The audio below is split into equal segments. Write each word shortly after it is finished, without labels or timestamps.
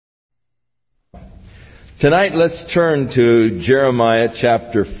Tonight, let's turn to Jeremiah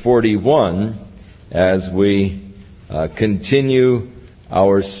chapter 41 as we continue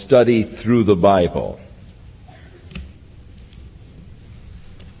our study through the Bible.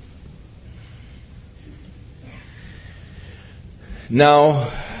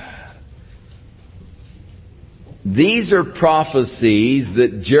 Now, these are prophecies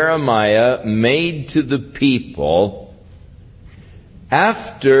that Jeremiah made to the people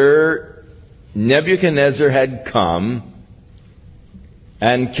after Nebuchadnezzar had come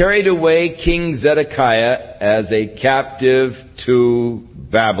and carried away King Zedekiah as a captive to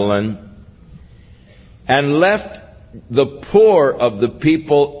Babylon and left the poor of the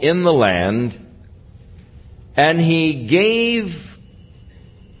people in the land, and he gave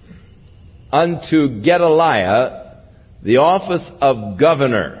unto Gedaliah the office of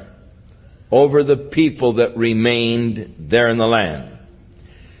governor over the people that remained there in the land.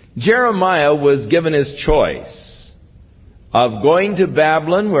 Jeremiah was given his choice of going to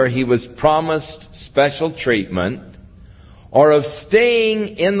Babylon, where he was promised special treatment, or of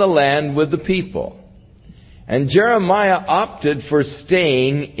staying in the land with the people. And Jeremiah opted for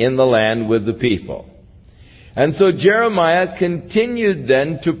staying in the land with the people. And so Jeremiah continued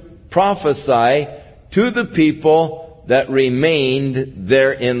then to prophesy to the people that remained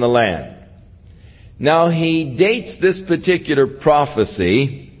there in the land. Now he dates this particular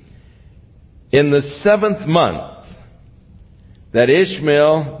prophecy in the 7th month, that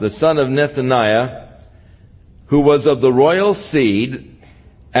Ishmael, the son of Nethaniah, who was of the royal seed,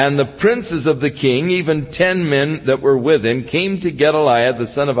 and the princes of the king, even 10 men that were with him, came to Gedaliah,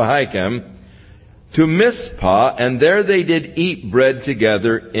 the son of Ahikam, to Mizpah, and there they did eat bread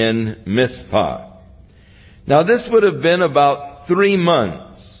together in Mizpah. Now this would have been about 3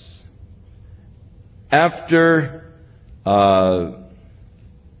 months after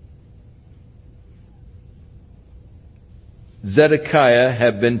Zedekiah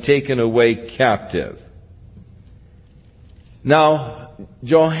had been taken away captive. Now,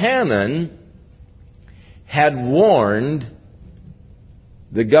 Johanan had warned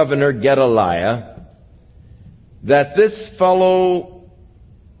the governor Gedaliah that this fellow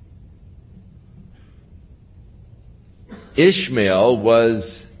Ishmael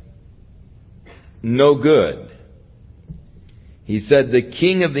was no good. He said, the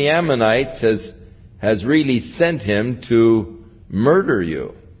king of the Ammonites has really sent him to murder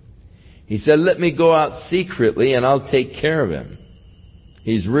you. He said, let me go out secretly and I'll take care of him.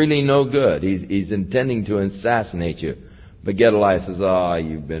 He's really no good. He's intending to assassinate you. But Gedaliah says,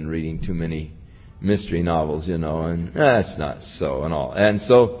 you've been reading too many mystery novels, and that's not so and all. And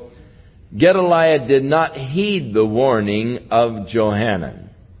so Gedaliah did not heed the warning of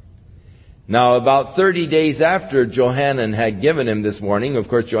Johanan. Now, about 30 days after Johanan had given him this warning, of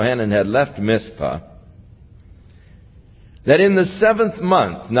course, Johanan had left Mizpah, that in the 7th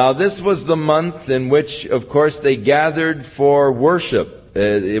month, now this was the month in which, of course, they gathered for worship.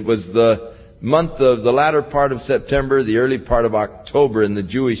 It was the month of the latter part of September, the early part of October in the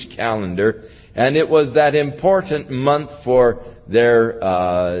Jewish calendar, and it was that important month for their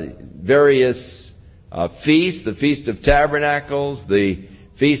various feasts, the Feast of Tabernacles, the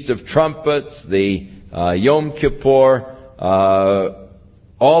Feast of Trumpets, the Yom Kippur.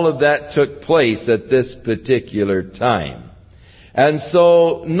 All of that took place at this particular time. And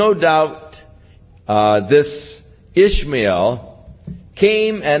so, no doubt, this Ishmael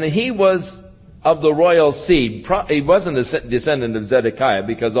came, and he was of the royal seed. He wasn't a descendant of Zedekiah,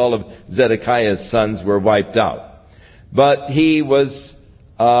 because all of Zedekiah's sons were wiped out. But he was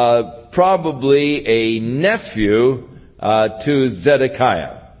probably a nephew to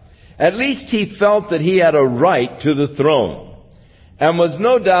Zedekiah. At least he felt that he had a right to the throne, and was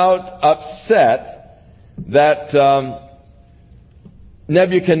no doubt upset that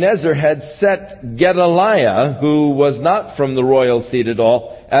Nebuchadnezzar had set Gedaliah, who was not from the royal seed at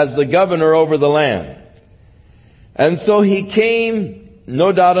all, as the governor over the land. And so he came,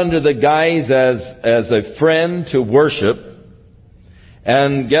 no doubt under the guise as a friend to worship.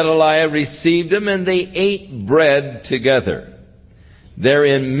 And Gedaliah received him, and they ate bread together there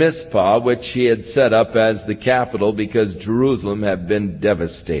in Mizpah, which he had set up as the capital because Jerusalem had been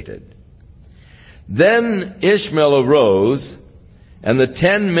devastated. Then Ishmael arose, and the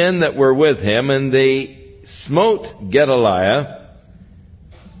 10 men that were with him, and they smote Gedaliah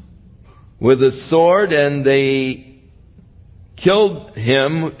with a sword, and they killed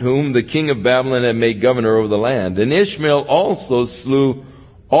him whom the king of Babylon had made governor over the land. And Ishmael also slew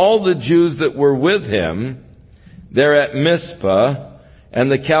all the Jews that were with him there at Mizpah, and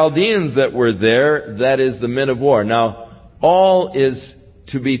the Chaldeans that were there, that is, the men of war. Now, all is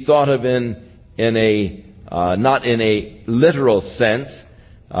to be thought of in a not in a literal sense,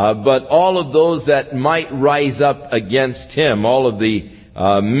 but all of those that might rise up against him, all of the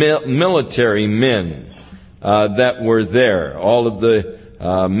military men that were there, all of the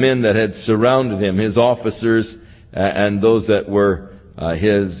men that had surrounded him, his officers, and those that were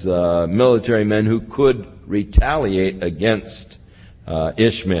his military men who could retaliate against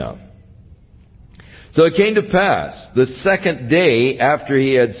Ishmael. So it came to pass, the second day after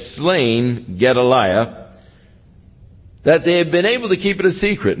he had slain Gedaliah, that they had been able to keep it a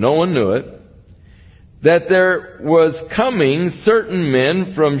secret, no one knew it, that there was coming certain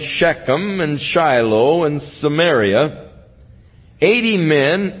men from Shechem and Shiloh and Samaria, 80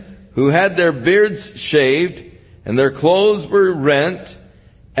 men who had their beards shaved and their clothes were rent,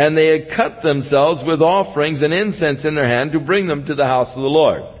 and they had cut themselves with offerings and incense in their hand to bring them to the house of the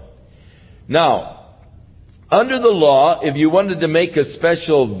Lord. Now, under the law, if you wanted to make a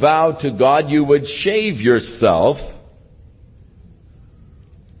special vow to God, you would shave yourself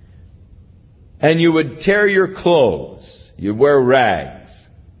and you would tear your clothes. You'd wear rags.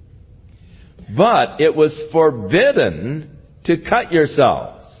 But it was forbidden to cut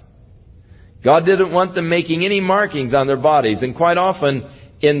yourselves. God didn't want them making any markings on their bodies. And quite often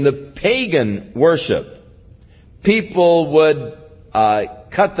in the pagan worship, people would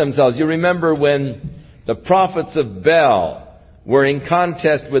cut themselves. You remember when the prophets of Baal were in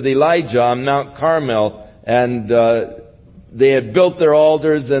contest with Elijah on Mount Carmel, and they had built their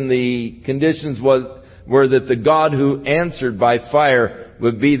altars, and the conditions were that the God who answered by fire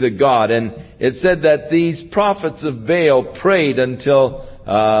would be the God. And it said that these prophets of Baal prayed until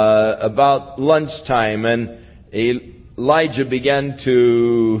about lunchtime, and Elijah began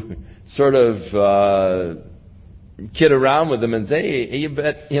to sort of kid around with them and say, hey,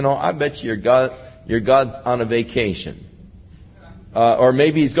 I bet your God's on a vacation. Or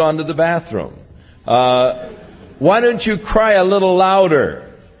maybe he's gone to the bathroom. Why don't you cry a little louder?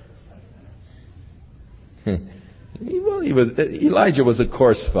 Well, Elijah was a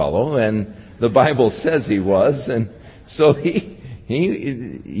coarse fellow, and the Bible says he was, and so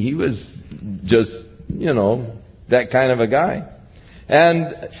he was just, that kind of a guy.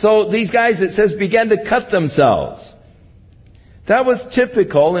 And so these guys, it says, began to cut themselves. That was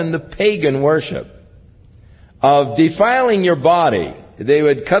typical in the pagan worship of defiling your body. They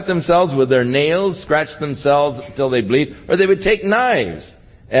would cut themselves with their nails, scratch themselves until they bleed, or they would take knives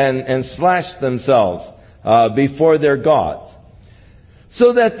and slash themselves before their gods.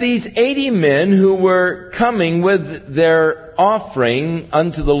 So that these 80 men who were coming with their offering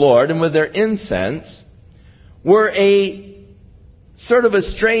unto the Lord and with their incense were a sort of a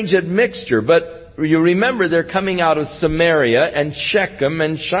strange admixture, but you remember they're coming out of Samaria and Shechem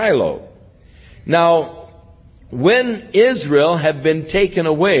and Shiloh. Now, when Israel had been taken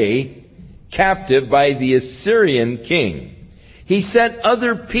away captive by the Assyrian king, he sent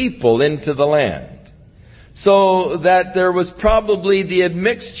other people into the land. So that there was probably the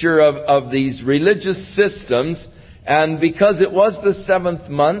admixture of these religious systems, and because it was the 7th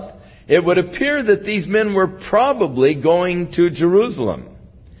month, it would appear that these men were probably going to Jerusalem.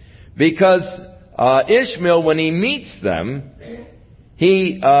 Because Ishmael, when he meets them,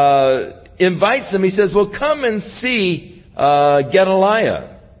 he invites them. He says, well, come and see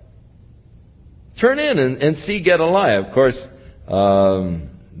Gedaliah. Turn in and see Gedaliah. Of course,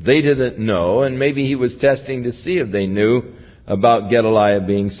 they didn't know, and maybe he was testing to see if they knew about Gedaliah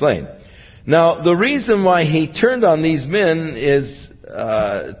being slain. Now, the reason why he turned on these men is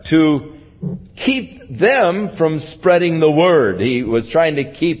to keep them from spreading the word. He was trying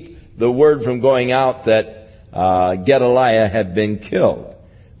to keep the word from going out that Gedaliah had been killed,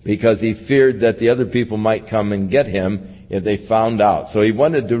 because he feared that the other people might come and get him if they found out. So he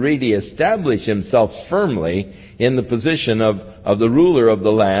wanted to really establish himself firmly in the position of the ruler of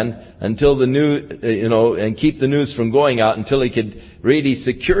the land until the and keep the news from going out until he could really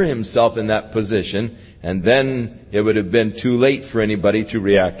secure himself in that position, and then it would have been too late for anybody to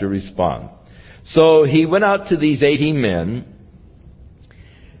react or respond. So he went out to these 80 men,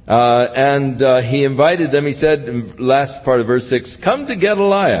 and he invited them. He said, in the last part of verse 6, come to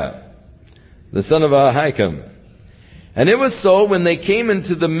Gedaliah, the son of Ahikam. And it was so, when they came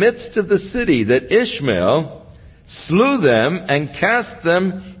into the midst of the city, that Ishmael slew them and cast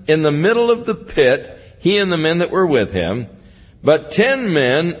them in the middle of the pit, he and the men that were with him. But 10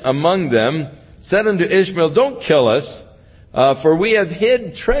 men among them said unto Ishmael, don't kill us, for we have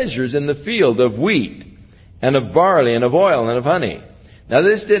hid treasures in the field of wheat and of barley and of oil and of honey. Now,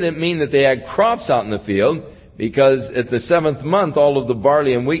 this didn't mean that they had crops out in the field, because at the 7th month all of the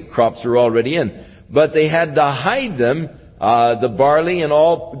barley and wheat crops were already in. But they had to hide them the barley and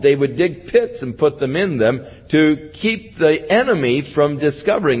all. They would dig pits and put them in them to keep the enemy from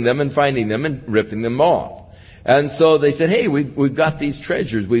discovering them and finding them and ripping them off. And so they said, hey, we've got these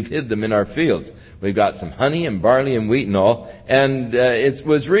treasures. We've hid them in our fields. We've got some honey and barley and wheat and all. And it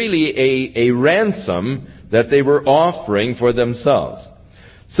was really a ransom that they were offering for themselves.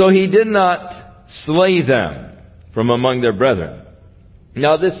 So he did not slay them from among their brethren.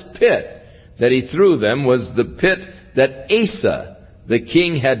 Now this pit that he threw them was the pit that Asa, the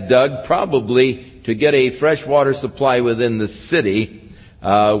king, had dug, probably to get a fresh water supply within the city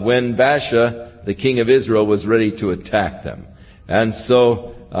when Baasha, the king of Israel, was ready to attack them. And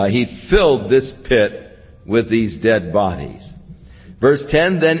so he filled this pit with these dead bodies. Verse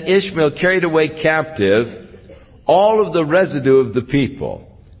 10, then Ishmael carried away captive all of the residue of the people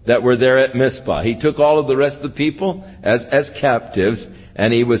that were there at Mizpah. He took all of the rest of the people as captives,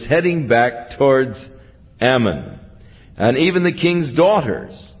 and he was heading back towards Ammon. And even the king's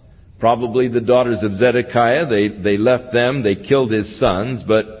daughters, probably the daughters of Zedekiah, they left them. They killed his sons,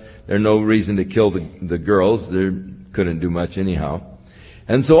 but there's no reason to kill the girls. They couldn't do much anyhow.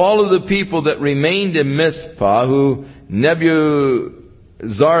 And so all of the people that remained in Mizpah, who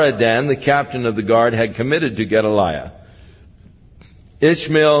Nebuzaradan, the captain of the guard, had committed to Gedaliah,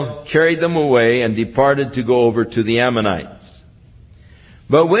 Ishmael carried them away and departed to go over to the Ammonites.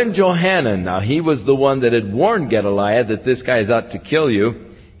 But when Johanan, now he was the one that had warned Gedaliah that this guy is out to kill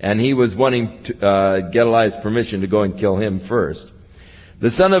you, and he was wanting Gedaliah's permission to go and kill him first. The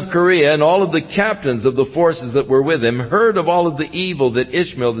son of Kareah and all of the captains of the forces that were with him heard of all of the evil that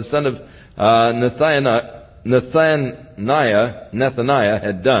Ishmael, the son of Nethaniah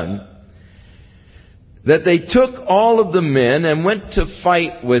had done, that they took all of the men and went to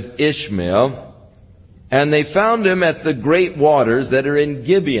fight with Ishmael, and they found him at the great waters that are in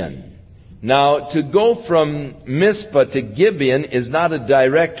Gibeon. Now, to go from Mizpah to Gibeon is not a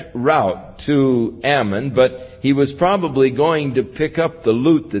direct route to Ammon, but he was probably going to pick up the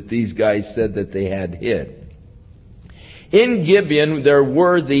loot that these guys said that they had hid. In Gibeon, there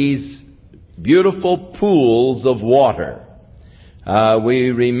were these beautiful pools of water. We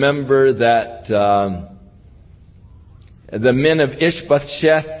remember that the men of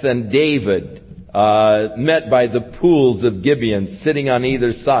Ishbosheth and David met by the pools of Gibeon, sitting on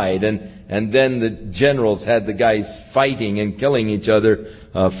either side, and then the generals had the guys fighting and killing each other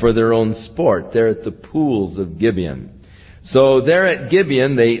for their own sport. They're at the pools of Gibeon. So there at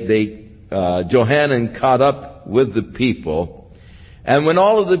Gibeon, Johanan caught up with the people. And when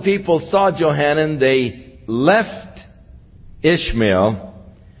all of the people saw Johanan, they left Ishmael.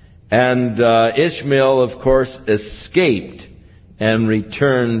 And Ishmael, of course, escaped and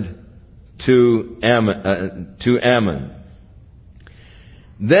returned to Ammon.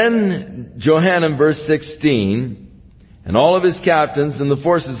 Then Johanan, verse 16, and all of his captains and the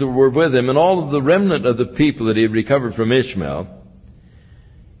forces that were with him, and all of the remnant of the people that he had recovered from Ishmael,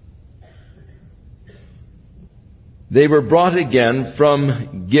 they were brought again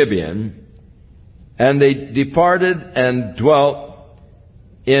from Gibeon, and they departed and dwelt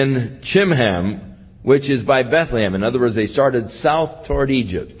in Chimham, which is by Bethlehem. In other words, they started south toward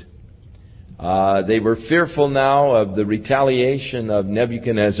Egypt. They were fearful now of the retaliation of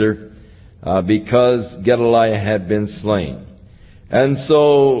Nebuchadnezzar because Gedaliah had been slain. And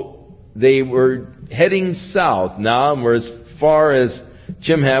so they were heading south now and were as far as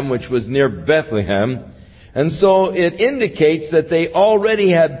Chimham, which was near Bethlehem. And so it indicates that they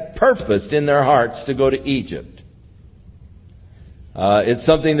already had purposed in their hearts to go to Egypt. It's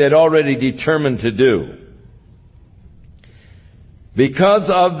something they'd already determined to do. Because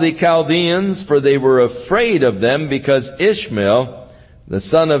of the Chaldeans, for they were afraid of them, because Ishmael, the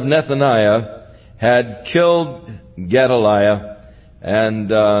son of Nethaniah, had killed Gedaliah, and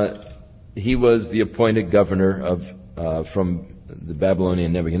he was the appointed governor from the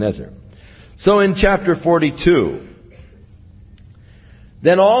Babylonian Nebuchadnezzar. So in chapter 42,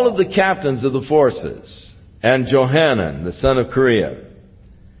 then all of the captains of the forces, and Johanan, the son of Kareah,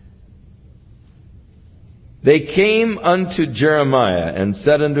 they came unto Jeremiah and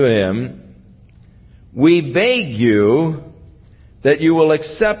said unto him, we beg you that you will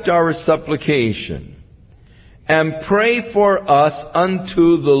accept our supplication and pray for us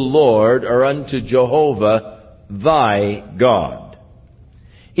unto the Lord, or unto Jehovah thy God,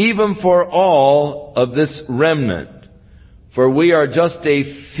 even for all of this remnant, for we are just a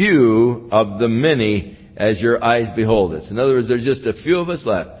few of the many as your eyes behold us. In other words, there's just a few of us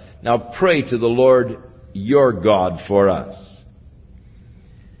left. Now pray to the Lord your God for us,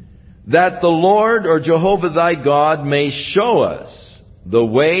 that the Lord, or Jehovah thy God, may show us the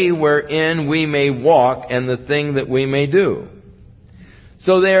way wherein we may walk, and the thing that we may do.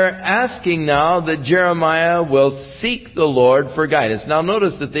 So they're asking now that Jeremiah will seek the Lord for guidance. Now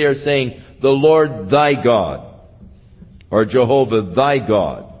notice that they are saying, the Lord thy God, or Jehovah thy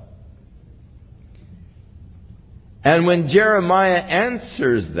God. And when Jeremiah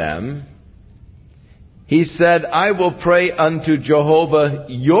answers them, he said, I will pray unto Jehovah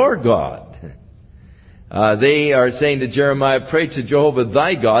your God. They are saying to Jeremiah, pray to Jehovah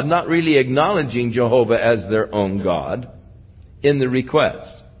thy God, not really acknowledging Jehovah as their own God in the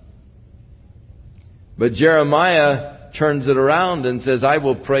request. But Jeremiah turns it around and says, I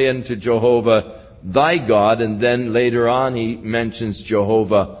will pray unto Jehovah thy God, and then later on he mentions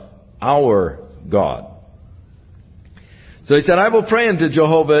Jehovah our God. So he said, I will pray unto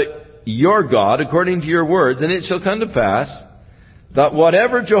Jehovah your God according to your words, and it shall come to pass that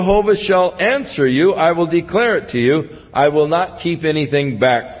whatever Jehovah shall answer you, I will declare it to you. I will not keep anything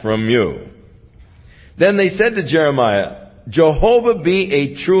back from you. Then they said to Jeremiah, Jehovah be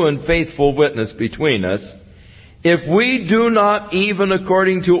a true and faithful witness between us, if we do not even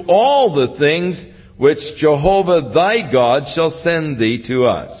according to all the things which Jehovah thy God shall send thee to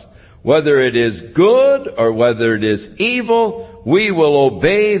us. Whether it is good or whether it is evil, we will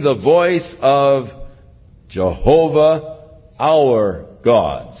obey the voice of Jehovah our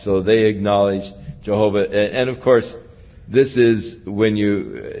God. So they acknowledge Jehovah. And of course, this is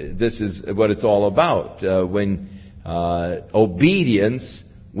what it's all about. Obedience,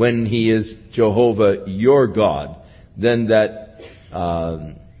 when He is Jehovah your God, then that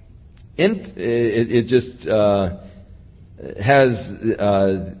it just has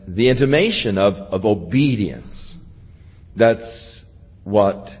the intimation of obedience. That's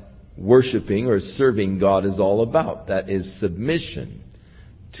what worshiping or serving God is all about. That is submission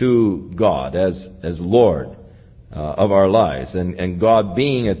to God as Lord of our lives. And God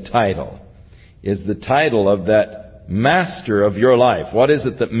being a title is the title of that master of your life. What is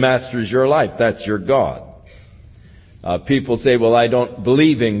it that masters your life? That's your God. People say, well, I don't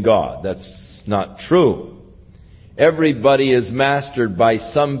believe in God. That's not true. Everybody is mastered by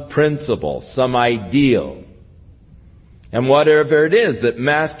some principle, some ideal. And whatever it is that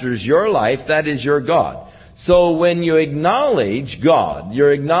masters your life, that is your God. So when you acknowledge God,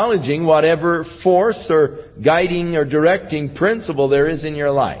 you're acknowledging whatever force or guiding or directing principle there is in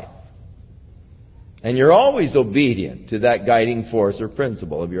your life. And you're always obedient to that guiding force or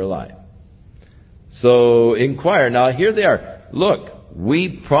principle of your life. So inquire. Now here they are. Look,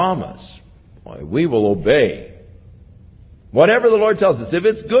 we promise. We will obey. Whatever the Lord tells us, if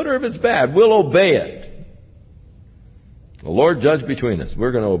it's good or if it's bad, we'll obey it. The Lord judge between us.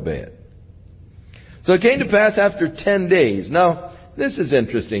 We're going to obey it. So it came to pass after 10 days. Now, this is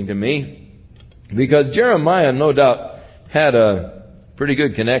interesting to me, because Jeremiah no doubt had a pretty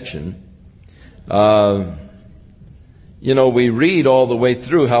good connection. We read all the way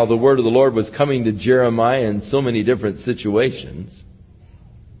through how the word of the Lord was coming to Jeremiah in so many different situations.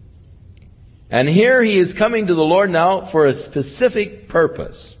 And here he is coming to the Lord now for a specific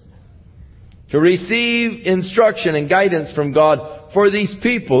purpose. To receive instruction and guidance from God for these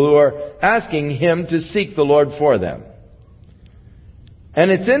people who are asking him to seek the Lord for them.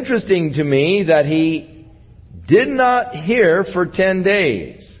 And it's interesting to me that he did not hear for 10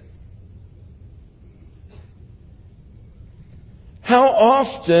 days. How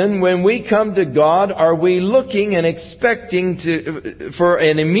often when we come to God are we looking and expecting for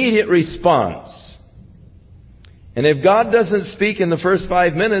an immediate response? And if God doesn't speak in the first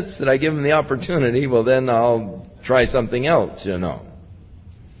 5 minutes that I give him the opportunity, well then I'll try something else,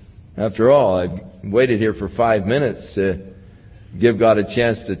 After all, I waited here for 5 minutes to give God a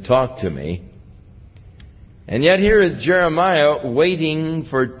chance to talk to me. And yet here is Jeremiah waiting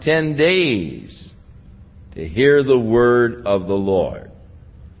for 10 days to hear the word of the Lord.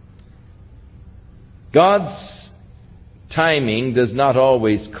 God's timing does not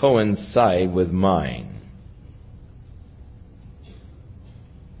always coincide with mine.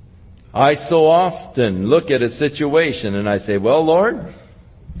 I so often look at a situation and I say, well, Lord,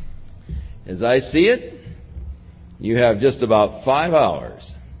 as I see it, you have just about 5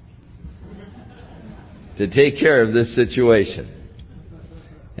 hours to take care of this situation.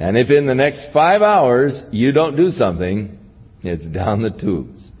 And if in the next 5 hours you don't do something, it's down the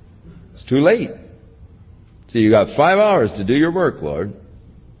tubes. It's too late. So you got 5 hours to do your work, Lord.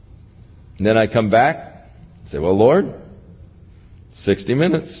 And then I come back and say, well, Lord, 60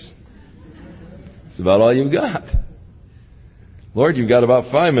 minutes. It's about all you've got. Lord, you've got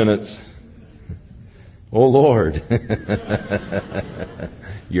about 5 minutes. Oh, Lord.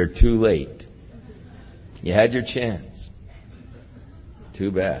 You're too late. You had your chance. too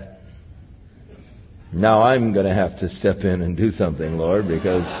bad. Now I'm going to have to step in and do something, Lord,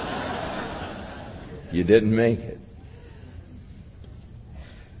 because you didn't make it.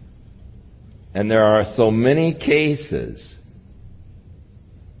 And there are so many cases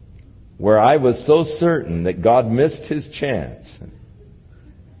where I was so certain that God missed His chance.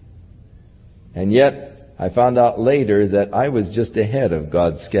 And yet, I found out later that I was just ahead of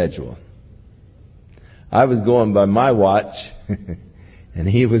God's schedule. I was going by my watch, and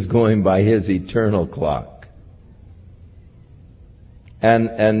He was going by His eternal clock.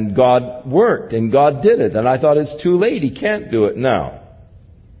 And God worked, and God did it. And I thought, it's too late. He can't do it now.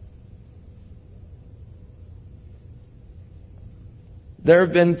 There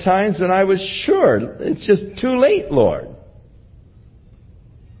have been times when I was sure, it's just too late, Lord.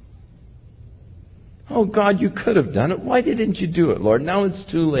 Oh, God, you could have done it. Why didn't you do it, Lord? Now it's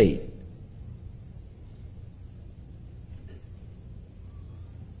too late.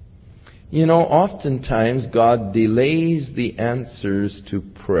 You know, oftentimes God delays the answers to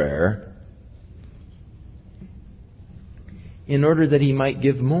prayer in order that He might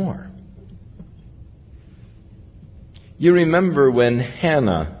give more. You remember when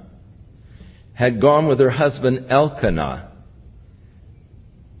Hannah had gone with her husband Elkanah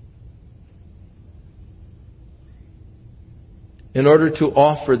in order to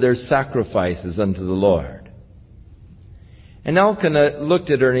offer their sacrifices unto the Lord. And Elkanah looked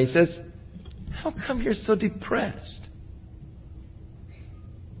at her and he says, "How come you're so depressed?"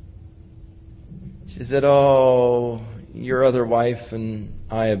 She said, "Oh, your other wife and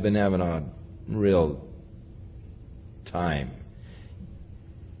I have been having a real time."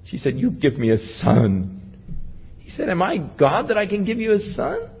 She said, "You give me a son." He said, "Am I God that I can give you a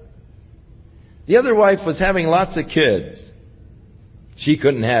son?" The other wife was having lots of kids. She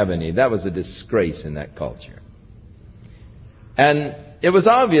couldn't have any. That was a disgrace in that culture. And it was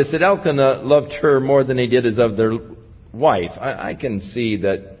obvious that Elkanah loved her more than he did his other wife. I can see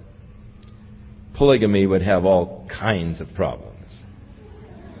that polygamy would have all kinds of problems.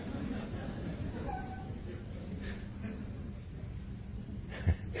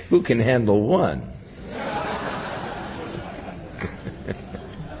 Who can handle one?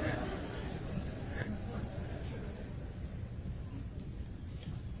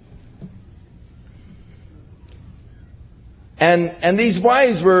 And these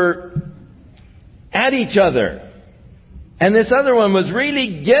wives were at each other. And this other one was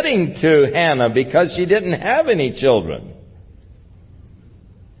really getting to Hannah because she didn't have any children.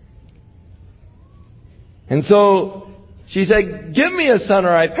 And so she said, "Give me a son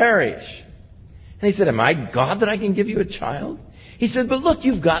or I perish." And he said, "Am I God that I can give you a child?" He said, "But look,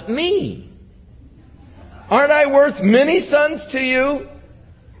 you've got me. Aren't I worth many sons to you?"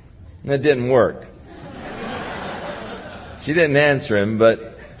 And it didn't work. She didn't answer him, but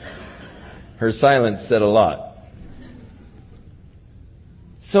her silence said a lot.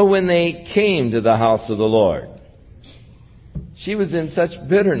 So when they came to the house of the Lord, she was in such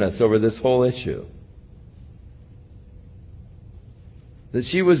bitterness over this whole issue that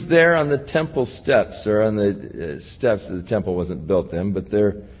she was there on the temple steps, or on the steps of the temple wasn't built then, but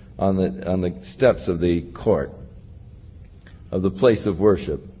there on the steps of the court, of the place of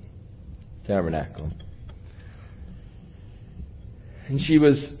worship, tabernacle. And she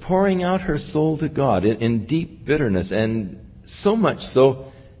was pouring out her soul to God in deep bitterness, and so much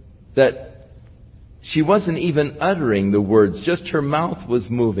so that she wasn't even uttering the words. Just her mouth was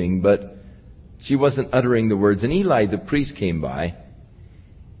moving, but she wasn't uttering the words. And Eli, the priest, came by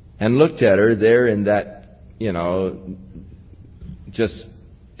and looked at her there in that, just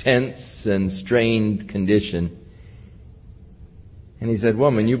tense and strained condition. And he said,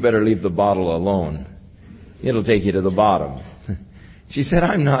 "Woman, you better leave the bottle alone. It'll take you to the bottom." She said,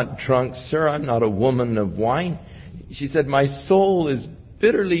 "I'm not drunk, sir. I'm not a woman of wine." She said, "My soul is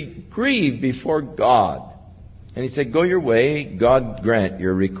bitterly grieved before God." And he said, "Go your way. God grant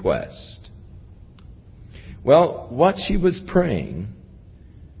your request." Well, what she was praying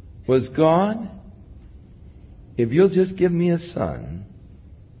was, "God, if you'll just give me a son,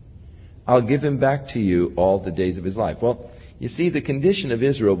 I'll give him back to you all the days of his life." Well, you see, the condition of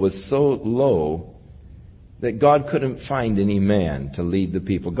Israel was so low that God couldn't find any man to lead the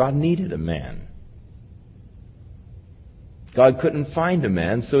people. God needed a man. God couldn't find a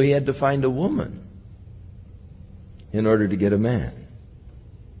man, so He had to find a woman in order to get a man.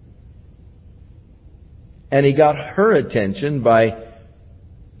 And He got her attention by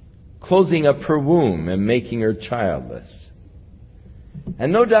closing up her womb and making her childless.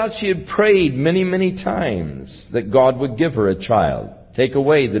 And no doubt she had prayed many, many times that God would give her a child, take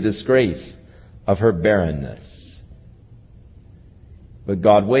away the disgrace of her barrenness. But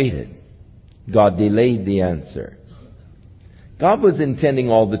God waited. God delayed the answer. God was intending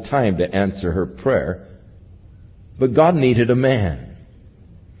all the time to answer her prayer, but God needed a man.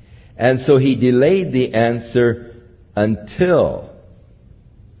 And so He delayed the answer until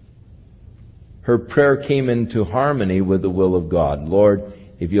her prayer came into harmony with the will of God. Lord,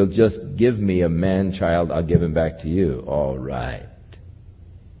 if you'll just give me a man-child, I'll give him back to you. All right.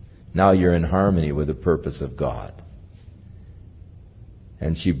 Now you're in harmony with the purpose of God.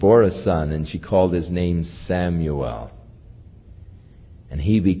 And she bore a son, and she called his name Samuel. And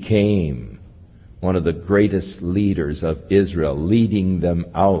he became one of the greatest leaders of Israel, leading them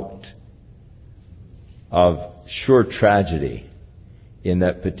out of sure tragedy in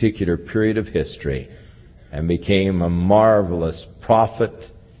that particular period of history, and became a marvelous prophet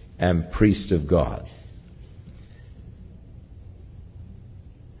and priest of God.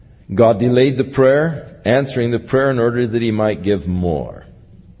 God delayed the prayer, answering the prayer in order that He might give more.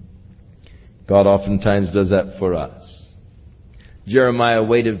 God oftentimes does that for us. Jeremiah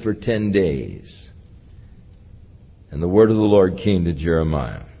waited for 10 days, and the word of the Lord came to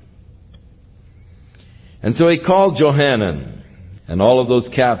Jeremiah. And so he called Johanan and all of those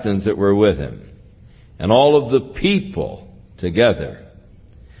captains that were with him, and all of the people together.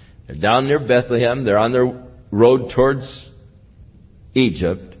 They're down near Bethlehem. They're on their road towards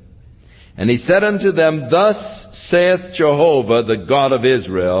Egypt. And he said unto them, Thus saith Jehovah, the God of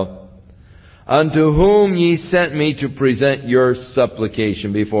Israel, unto whom ye sent me to present your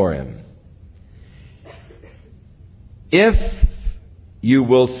supplication before Him. If you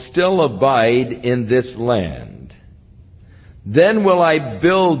will still abide in this land, then will I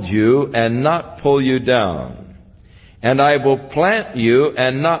build you and not pull you down, and I will plant you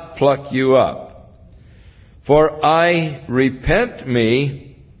and not pluck you up. For I repent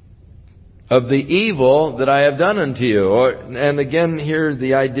me of the evil that I have done unto you. And again, here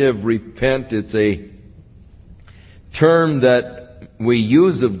the idea of repent, it's a term that we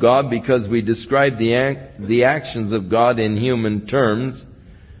use of God because we describe the actions of God in human terms.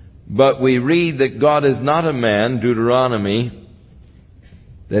 But we read that God is not a man, Deuteronomy,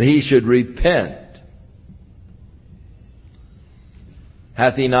 that He should repent.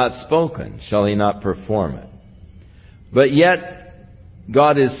 Hath He not spoken? Shall He not perform it? But yet,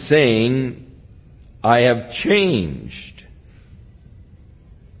 God is saying, I have changed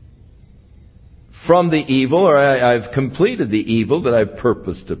from the evil, or I've completed the evil that I've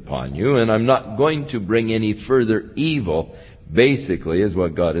purposed upon you, and I'm not going to bring any further evil, basically, is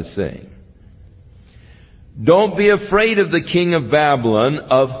what God is saying. Don't be afraid of the king of Babylon,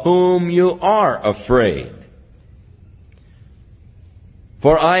 of whom you are afraid.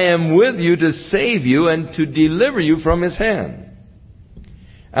 For I am with you to save you and to deliver you from his hand.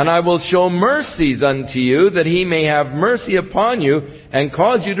 And I will show mercies unto you, that he may have mercy upon you and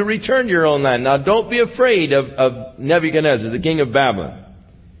cause you to return to your own land. Now don't be afraid of Nebuchadnezzar, the king of Babylon.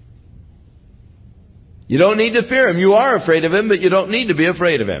 You don't need to fear him. You are afraid of him, but you don't need to be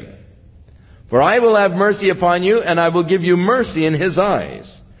afraid of him. For I will have mercy upon you, and I will give you mercy in his eyes,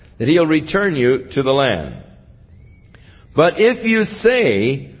 that he'll return you to the land. But if you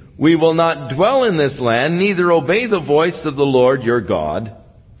say, we will not dwell in this land, neither obey the voice of the Lord your God,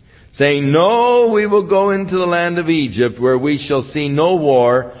 saying, no, we will go into the land of Egypt, where we shall see no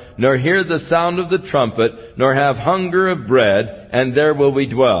war, nor hear the sound of the trumpet, nor have hunger of bread, and there will we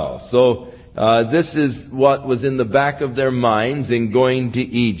dwell. So this is what was in the back of their minds in going to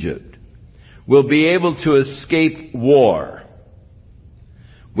Egypt. We'll be able to escape war.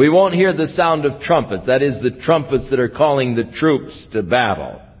 We won't hear the sound of trumpets. That is, the trumpets that are calling the troops to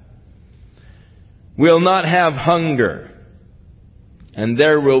battle. We'll not have hunger, and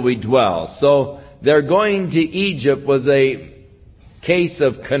there will we dwell. So their going to Egypt was a case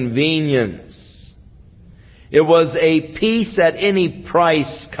of convenience. It was a peace at any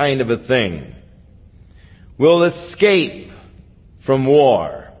price kind of a thing. We'll escape from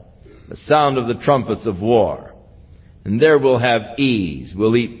war, the sound of the trumpets of war. And there we'll have ease.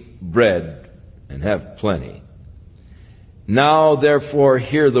 We'll eat bread and have plenty. Now therefore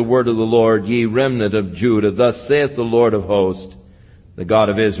hear the word of the Lord, ye remnant of Judah. Thus saith the Lord of hosts, the God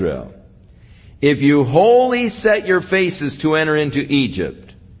of Israel. If you wholly set your faces to enter into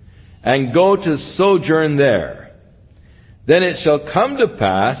Egypt, and go to sojourn there, then it shall come to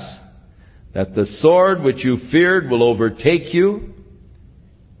pass that the sword which you feared will overtake you,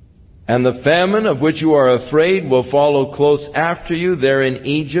 and the famine of which you are afraid will follow close after you there in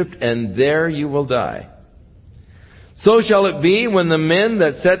Egypt, and there you will die. So shall it be when the men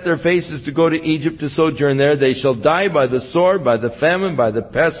that set their faces to go to Egypt to sojourn there, they shall die by the sword, by the famine, by the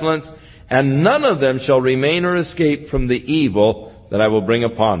pestilence, and none of them shall remain or escape from the evil that I will bring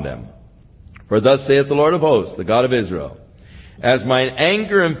upon them. For thus saith the Lord of hosts, the God of Israel, as mine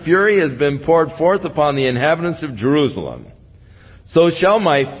anger and fury has been poured forth upon the inhabitants of Jerusalem, so shall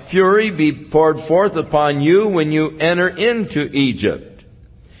my fury be poured forth upon you when you enter into Egypt.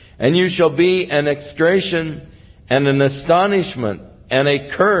 And you shall be an execration and an astonishment and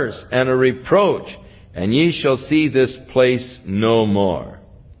a curse and a reproach, and ye shall see this place no more.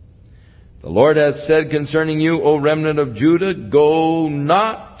 The Lord hath said concerning you, O remnant of Judah, go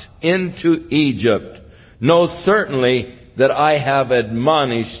not into Egypt. Know certainly that I have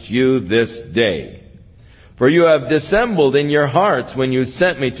admonished you this day. For you have dissembled in your hearts when you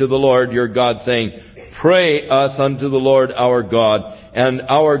sent me to the Lord your God, saying, pray us unto the Lord our God, and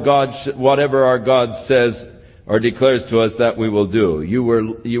our God, whatever our God says or declares to us, that we will do. You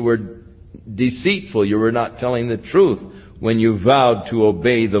were deceitful. You were not telling the truth when you vowed to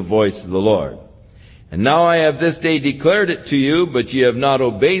obey the voice of the Lord. And now I have this day declared it to you, but ye have not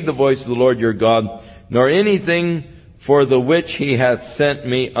obeyed the voice of the Lord your God, nor anything for the which he hath sent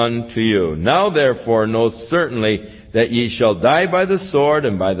me unto you. Now therefore know certainly that ye shall die by the sword,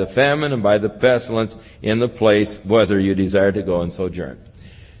 and by the famine, and by the pestilence in the place, whether you desire to go and sojourn.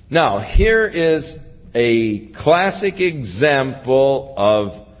 Now, here is a classic example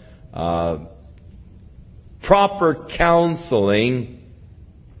of proper counseling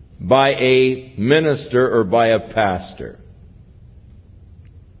by a minister or by a pastor.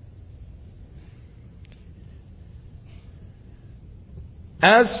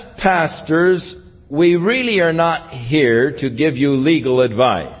 As pastors, we really are not here to give you legal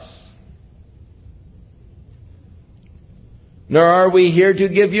advice. Nor are we here to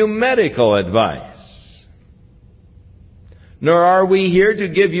give you medical advice. Nor are we here to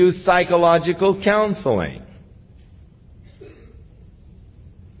give you psychological counseling.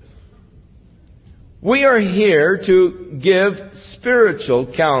 We are here to give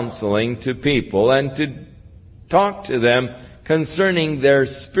spiritual counseling to people and to talk to them concerning their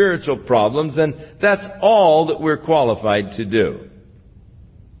spiritual problems, and that's all that we're qualified to do.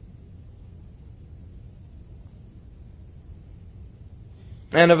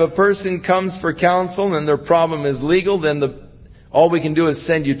 And if a person comes for counsel and their problem is legal, then all we can do is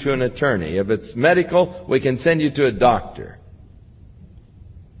send you to an attorney. If it's medical, we can send you to a doctor.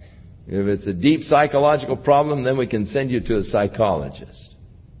 If it's a deep psychological problem, then we can send you to a psychologist.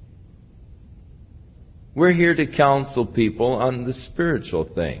 We're here to counsel people on the spiritual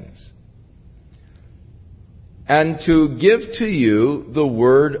things. And to give to you the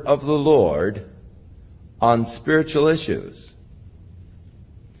word of the Lord on spiritual issues.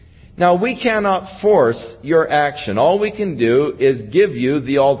 Now, we cannot force your action. All we can do is give you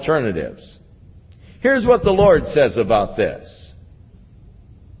the alternatives. Here's what the Lord says about this.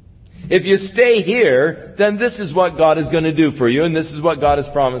 If you stay here, then this is what God is going to do for you, and this is what God has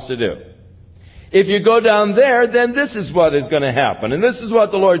promised to do. If you go down there, then this is what is going to happen. And this is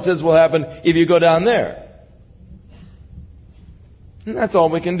what the Lord says will happen if you go down there. And that's all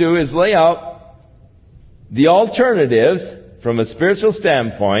we can do, is lay out the alternatives from a spiritual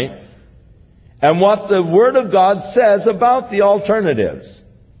standpoint and what the Word of God says about the alternatives.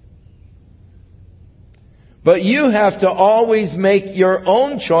 But you have to always make your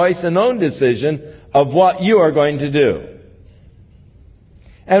own choice and own decision of what you are going to do.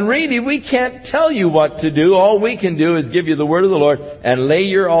 And really, we can't tell you what to do. All we can do is give you the word of the Lord and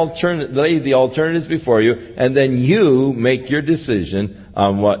lay the alternatives before you, and then you make your decision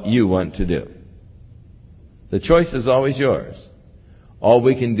on what you want to do. The choice is always yours. All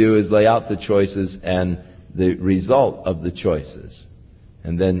we can do is lay out the choices and the result of the choices.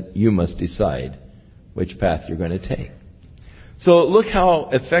 And then you must decide which path you're going to take. So look how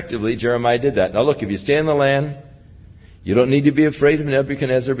effectively Jeremiah did that. Now look, if you stay in the land, you don't need to be afraid of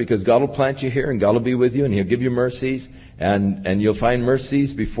Nebuchadnezzar, because God will plant you here and God will be with you and He'll give you mercies, and you'll find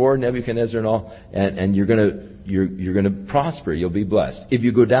mercies before Nebuchadnezzar and all, and you're gonna prosper. You'll be blessed. If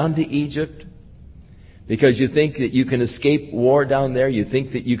you go down to Egypt because you think that you can escape war down there, you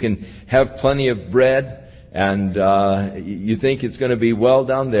think that you can have plenty of bread, and you think it's going to be well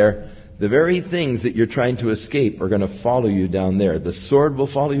down there, the very things that you're trying to escape are going to follow you down there. The sword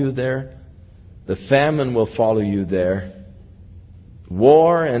will follow you there. The famine will follow you there.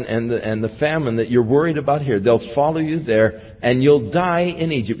 War and the famine that you're worried about here, they'll follow you there, and you'll die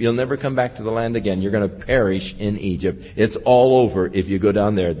in Egypt. You'll never come back to the land again. You're going to perish in Egypt. It's all over if you go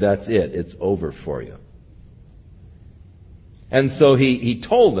down there. That's it. It's over for you. And so he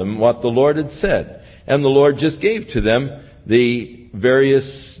told them what the Lord had said. And the Lord just gave to them the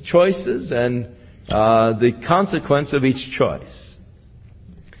various choices and the consequence of each choice.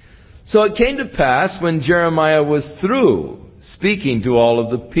 So it came to pass, when Jeremiah was through speaking to all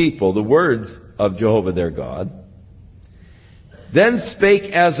of the people the words of Jehovah their God. Then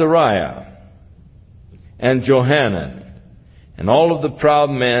spake Azariah and Johanan and all of the proud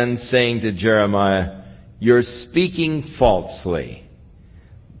men, saying to Jeremiah, You're speaking falsely.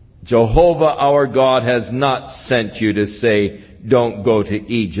 Jehovah our God has not sent you to say, Don't go to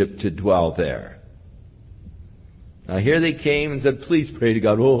Egypt to dwell there. Now here they came and said, Please pray to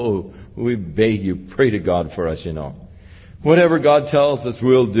God. Oh, we beg you, pray to God for us, Whatever God tells us,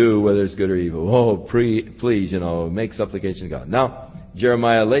 we'll do, whether it's good or evil. Oh, please, make supplication to God. Now,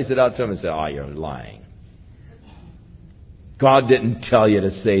 Jeremiah lays it out to him and says, You're lying. God didn't tell you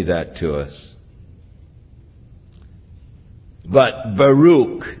to say that to us. But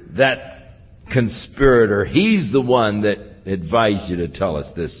Baruch, that conspirator, he's the one that advised you to tell us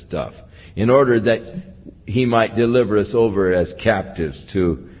this stuff in order that he might deliver us over as captives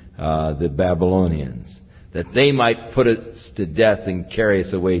to the Babylonians, that they might put us to death and carry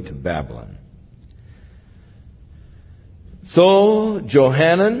us away to Babylon. So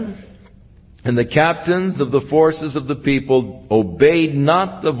Johanan and the captains of the forces of the people obeyed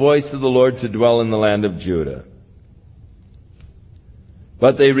not the voice of the Lord to dwell in the land of Judah,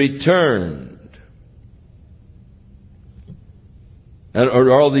 but they returned.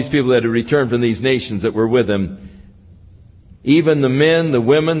 Or all these people that had returned from these nations that were with him, even the men, the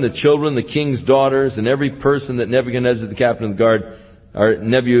women, the children, the king's daughters, and every person that Nebuchadnezzar, the captain of the guard, or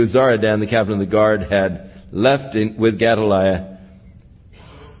Nebuzaradan, the captain of the guard, had left with Gedaliah,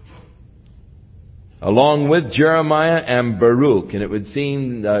 along with Jeremiah and Baruch. And it would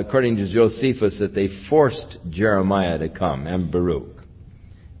seem, according to Josephus, that they forced Jeremiah to come, and Baruch.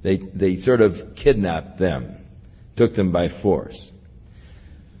 They sort of kidnapped them, took them by force.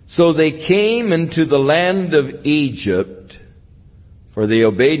 So they came into the land of Egypt, for they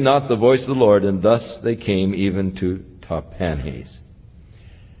obeyed not the voice of the Lord, and thus they came even to Tahpanhes.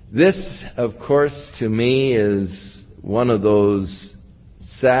 This, of course, to me is one of those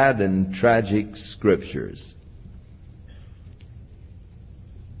sad and tragic scriptures.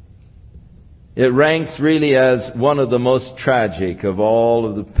 It ranks really as one of the most tragic of all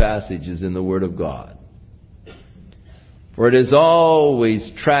of the passages in the Word of God. For it is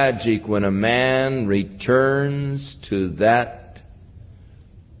always tragic when a man returns to that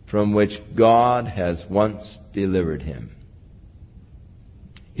from which God has once delivered him.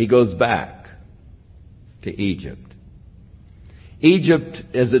 He goes back to Egypt. Egypt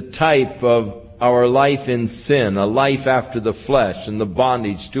is a type of our life in sin, a life after the flesh and the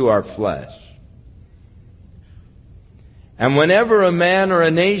bondage to our flesh. And whenever a man or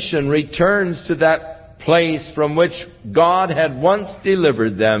a nation returns to that place from which God had once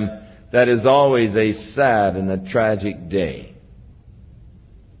delivered them, that is always a sad and a tragic day.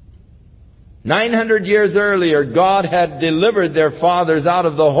 900 years earlier, God had delivered their fathers out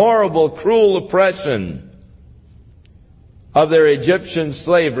of the horrible, cruel oppression of their Egyptian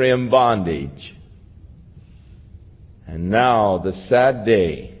slavery and bondage. And now the sad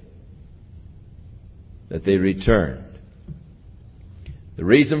day that they returned. The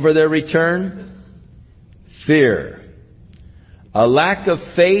reason for their return? Fear. A lack of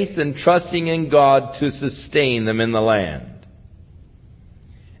faith and trusting in God to sustain them in the land.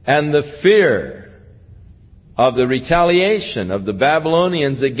 And the fear of the retaliation of the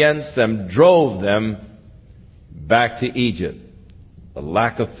Babylonians against them drove them back to Egypt. The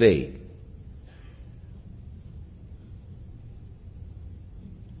lack of faith,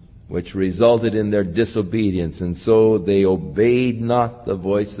 which resulted in their disobedience. And so they obeyed not the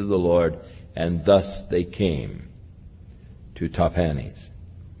voice of the Lord, and thus they came to Tahpanhes.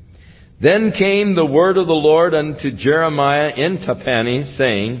 Then came the word of the Lord unto Jeremiah in Tahpanhes,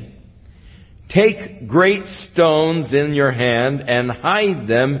 saying, Take great stones in your hand, and hide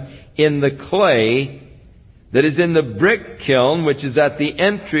them in the clay that is in the brick kiln, which is at the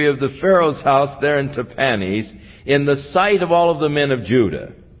entry of the Pharaoh's house there in Tahpanhes, in the sight of all of the men of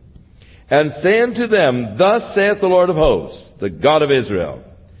Judah. And say unto them, Thus saith the Lord of hosts, the God of Israel,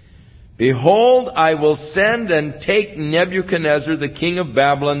 Behold, I will send and take Nebuchadnezzar, the king of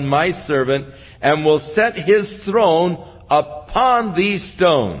Babylon, my servant, and will set his throne upon these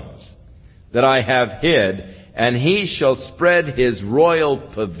stones that I have hid, and he shall spread his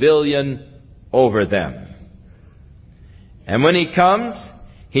royal pavilion over them. And when he comes,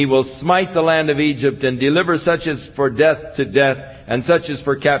 He will smite the land of Egypt and deliver such as for death to death, and such as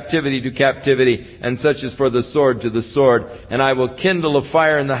for captivity to captivity, and such as for the sword to the sword. And I will kindle a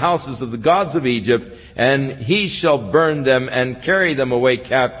fire in the houses of the gods of Egypt, and he shall burn them and carry them away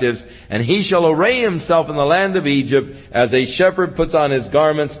captives. And he shall array himself in the land of Egypt as a shepherd puts on his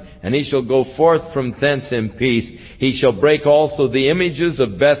garments, and he shall go forth from thence in peace. He shall break also the images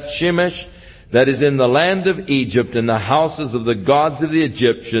of Beth Shemesh, that is in the land of Egypt, and the houses of the gods of the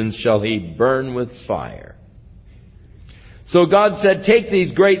Egyptians shall he burn with fire. So God said, take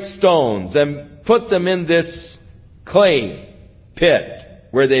these great stones and put them in this clay pit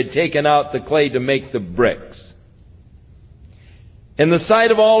where they had taken out the clay to make the bricks, in the sight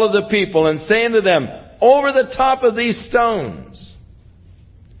of all of the people, and say unto them, over the top of these stones,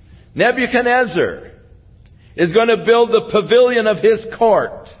 Nebuchadnezzar is going to build the pavilion of his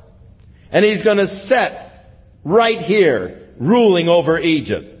court. And he's going to set right here, ruling over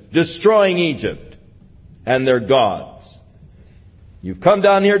Egypt, destroying Egypt and their gods. You've come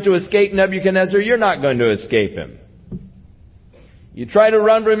down here to escape Nebuchadnezzar, you're not going to escape him. You try to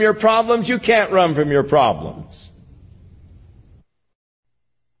run from your problems, you can't run from your problems.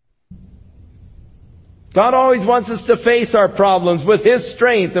 God always wants us to face our problems with His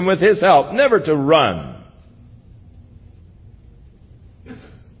strength and with His help, never to run.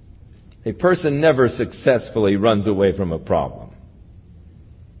 A person never successfully runs away from a problem.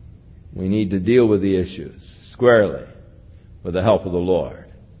 We need to deal with the issues squarely with the help of the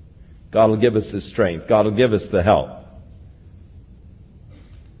Lord. God will give us the strength. God will give us the help.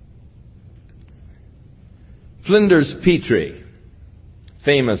 Flinders Petrie,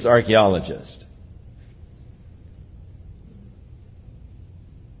 famous archaeologist,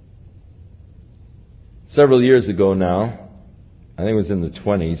 several years ago now, I think it was in the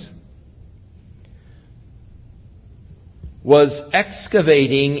 20s, was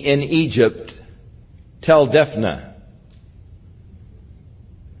excavating in Egypt Tel Defna.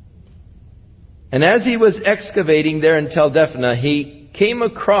 And as he was excavating there in Tel Defna, he came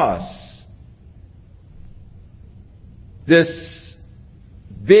across this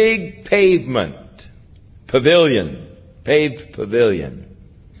big paved pavilion,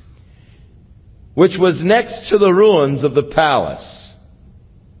 which was next to the ruins of the palace.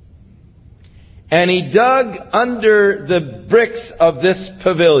 And he dug under the bricks of this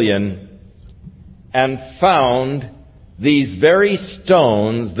pavilion and found these very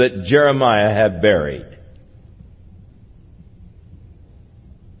stones that Jeremiah had buried.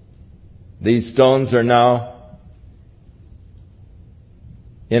 These stones are now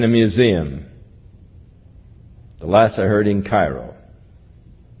in a museum, the last I heard in Cairo.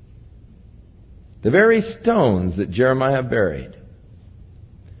 The very stones that Jeremiah buried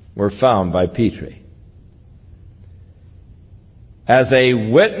were found by Petrie as a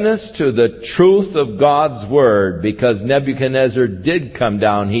witness to the truth of God's Word, because Nebuchadnezzar did come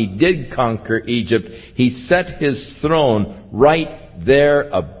down. He did conquer Egypt. He set his throne right there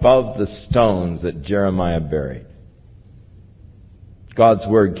above the stones that Jeremiah buried. God's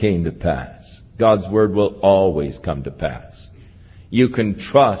Word came to pass. God's Word will always come to pass. You can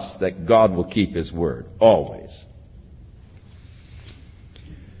trust that God will keep His Word, always.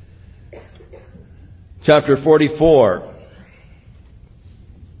 Chapter 44.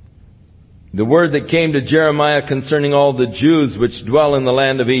 The word that came to Jeremiah concerning all the Jews which dwell in the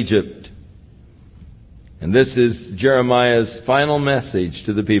land of Egypt. And this is Jeremiah's final message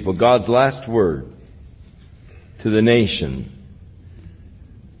to the people, God's last word to the nation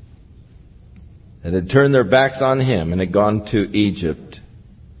that had turned their backs on Him and had gone to Egypt,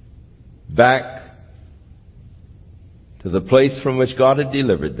 back to the place from which God had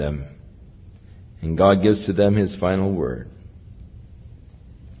delivered them. And God gives to them His final word.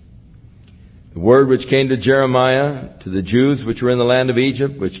 The word which came to Jeremiah, to the Jews which were in the land of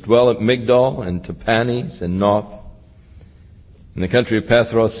Egypt, which dwell at Migdol and Tahpanhes and Noph, in the country of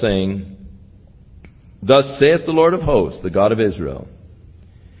Pathros, saying, Thus saith the Lord of hosts, the God of Israel,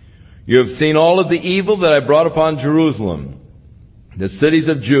 You have seen all of the evil that I brought upon Jerusalem, the cities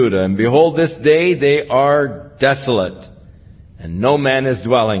of Judah, and behold, this day they are desolate, and no man is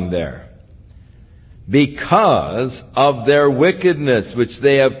dwelling there, because of their wickedness which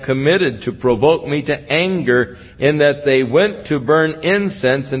they have committed to provoke me to anger, in that they went to burn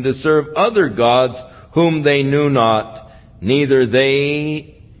incense and to serve other gods whom they knew not, neither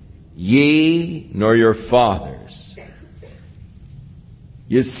they, ye, nor your fathers.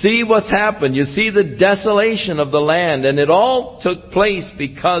 You see what's happened. You see the desolation of the land. And it all took place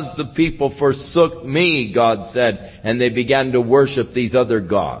because the people forsook me, God said, and they began to worship these other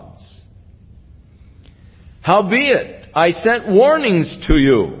gods. Howbeit, I sent warnings to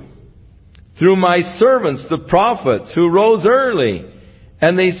you through my servants, the prophets, who rose early.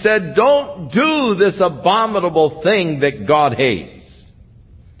 And they said, don't do this abominable thing that God hates.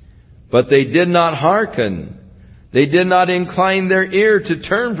 But they did not hearken. They did not incline their ear to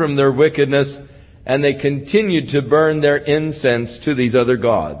turn from their wickedness, and they continued to burn their incense to these other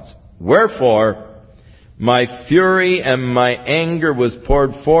gods. Wherefore, my fury and my anger was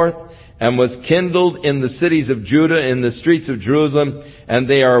poured forth, and was kindled in the cities of Judah, in the streets of Jerusalem, and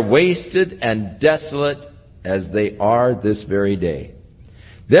they are wasted and desolate as they are this very day.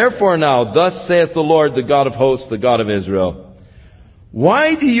 Therefore now, thus saith the Lord, the God of hosts, the God of Israel,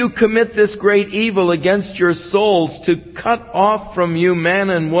 why do you commit this great evil against your souls, to cut off from you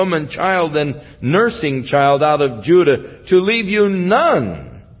man and woman, child and nursing child out of Judah, to leave you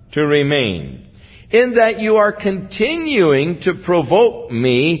none to remain, in that you are continuing to provoke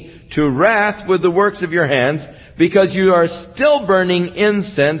me to wrath with the works of your hands, because you are still burning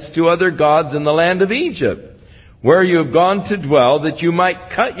incense to other gods in the land of Egypt, where you have gone to dwell, that you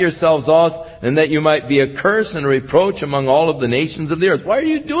might cut yourselves off, and that you might be a curse and a reproach among all of the nations of the earth. Why are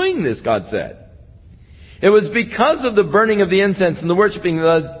you doing this, God said? It was because of the burning of the incense and the worshiping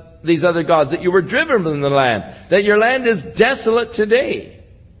of these other gods that you were driven from the land, that your land is desolate today.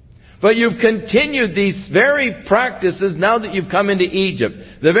 But you've continued these very practices now that you've come into Egypt.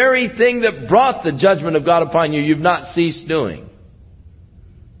 The very thing that brought the judgment of God upon you, you've not ceased doing.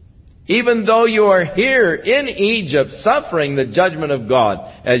 Even though you are here in Egypt suffering the judgment of God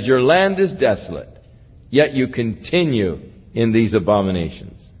as your land is desolate, yet you continue in these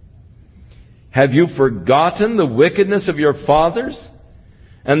abominations. Have you forgotten the wickedness of your fathers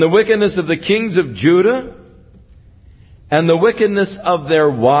and the wickedness of the kings of Judah and the wickedness of their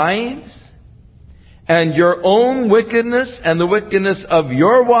wives and your own wickedness and the wickedness of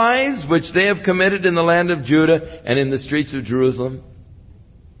your wives, which they have committed in the land of Judah and in the streets of Jerusalem?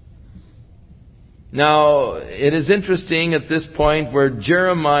 Now, it is interesting at this point where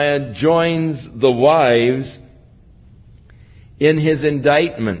Jeremiah joins the wives in his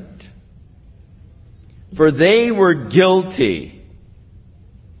indictment. For they were guilty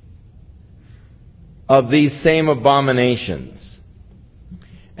of these same abominations.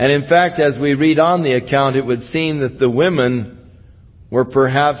 And in fact, as we read on the account, it would seem that the women were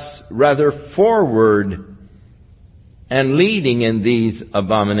perhaps rather forward and leading in these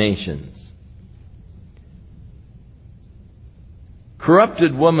abominations.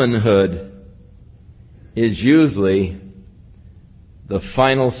 Corrupted womanhood is usually the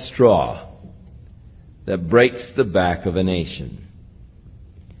final straw that breaks the back of a nation.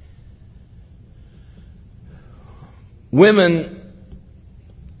 Women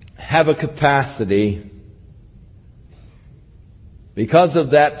have a capacity, because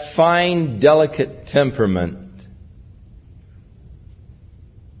of that fine, delicate temperament,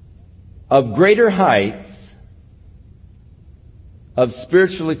 of greater heights of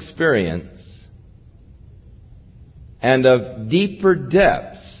spiritual experience and of deeper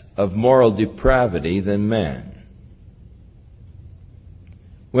depths of moral depravity than man.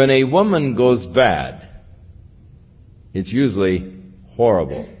 When a woman goes bad, it's usually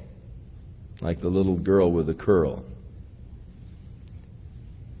horrible, like the little girl with the curl.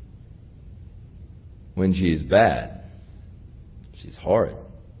 When she's bad, she's horrid.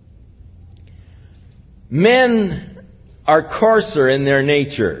 Men are coarser in their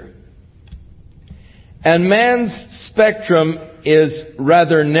nature, and man's spectrum is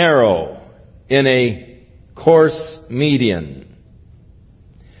rather narrow in a coarse median.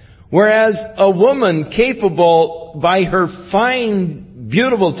 Whereas a woman capable by her fine,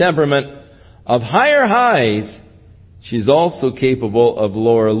 beautiful temperament of higher highs, she's also capable of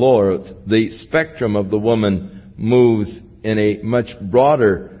lower lows. The spectrum of the woman moves in a much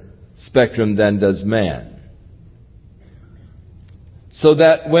broader spectrum than does man. So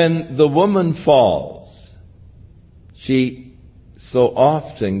that when the woman falls, she so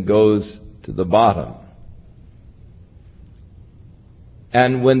often goes to the bottom.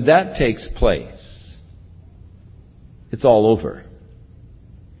 And when that takes place, it's all over.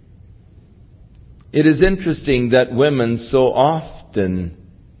 It is interesting that women so often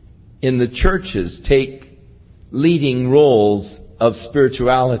in the churches take leading roles of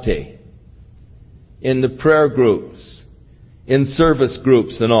spirituality in the prayer groups, in service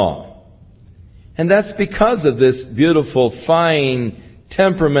groups and all. And that's because of this beautiful, fine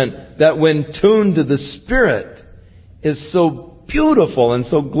temperament that when tuned to the Spirit is so beautiful and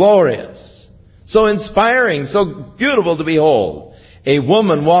so glorious, so inspiring, so beautiful to behold. A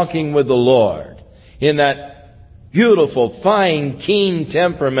woman walking with the Lord in that beautiful, fine, keen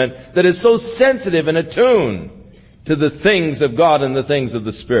temperament that is so sensitive and attuned to the things of God and the things of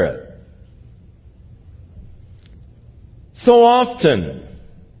the Spirit. So often,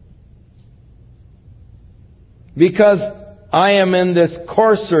 because I am in this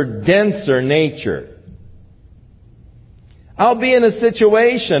coarser, denser nature, I'll be in a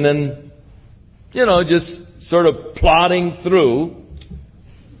situation and, just sort of plodding through.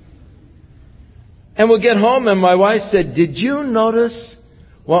 And we'll get home and my wife said, "Did you notice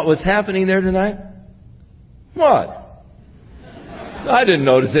what was happening there tonight?" "What?" "I didn't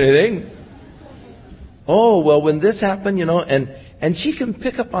notice anything." "Oh, well, when this happened, and she can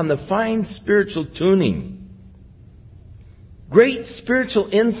pick up on the fine spiritual tuning. Great spiritual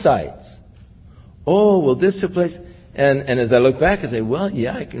insights. "Oh, well, this took place." And as I look back, I say, "Well,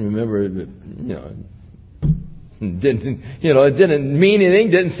 yeah, I can remember it, it didn't mean anything,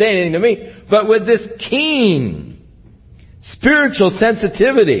 didn't say anything to me." But with this keen spiritual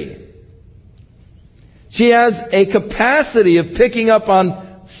sensitivity, she has a capacity of picking up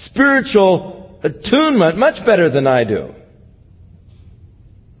on spiritual attunement much better than I do.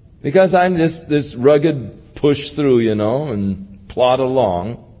 Because I'm just this rugged push through, and plod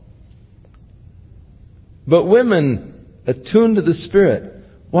along. But women attuned to the Spirit,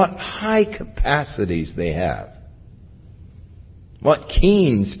 what high capacities they have. What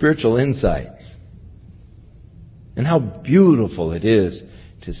keen spiritual insights. And how beautiful it is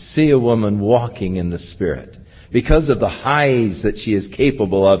to see a woman walking in the Spirit. Because of the highs that she is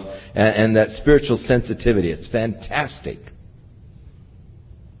capable of and that spiritual sensitivity. It's fantastic.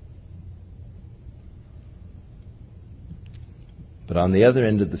 But on the other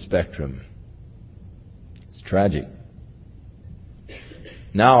end of the spectrum, it's tragic.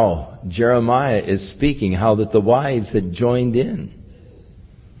 Now, Jeremiah is speaking how that the wives had joined in.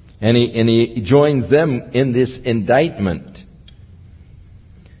 And he joins them in this indictment.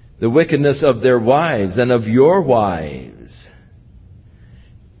 The wickedness of their wives and of your wives.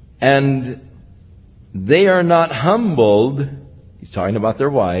 And they are not humbled. He's talking about their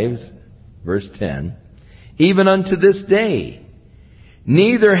wives. Verse 10. Even unto this day.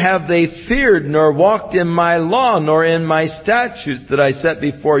 Neither have they feared nor walked in my law nor in my statutes that I set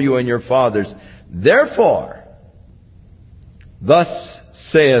before you and your fathers. Therefore, thus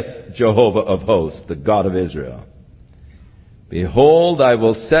saith Jehovah of hosts, the God of Israel. Behold, I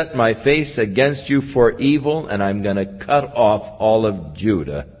will set my face against you for evil, and I'm going to cut off all of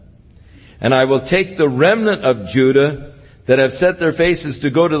Judah. And I will take the remnant of Judah that have set their faces to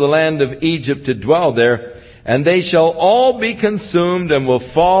go to the land of Egypt to dwell there, and they shall all be consumed and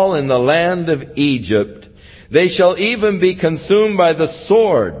will fall in the land of Egypt. They shall even be consumed by the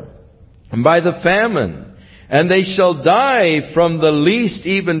sword and by the famine. And they shall die from the least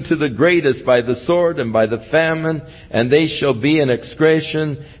even to the greatest by the sword and by the famine. And they shall be an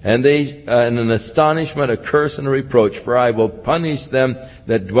execration and an astonishment, a curse and a reproach. For I will punish them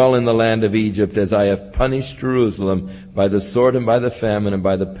that dwell in the land of Egypt as I have punished Jerusalem by the sword and by the famine and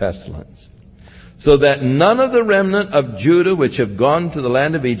by the pestilence. So that none of the remnant of Judah which have gone to the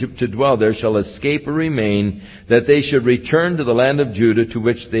land of Egypt to dwell there shall escape or remain, that they should return to the land of Judah to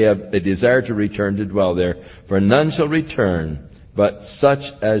which they have a desire to return to dwell there. For none shall return, but such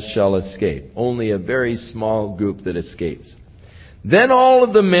as shall escape. Only a very small group that escapes. Then all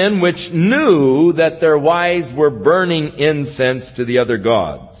of the men which knew that their wives were burning incense to the other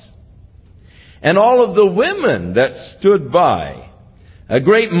gods, and all of the women that stood by, a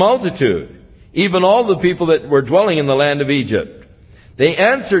great multitude, even all the people that were dwelling in the land of Egypt, they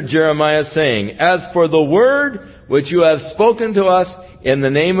answered Jeremiah, saying, As for the word which you have spoken to us in the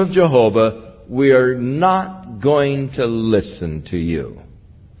name of Jehovah, we are not going to listen to you.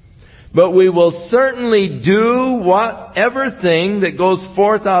 But we will certainly do whatever thing that goes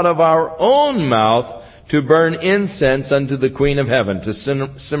forth out of our own mouth to burn incense unto the Queen of Heaven, to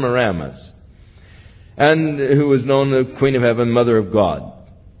Semiramis, and who was known the Queen of Heaven, Mother of God.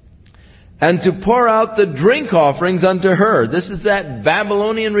 And to pour out the drink offerings unto her. This is that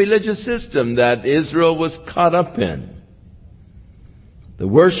Babylonian religious system that Israel was caught up in. The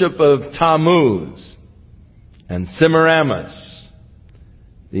worship of Tammuz and Semiramis.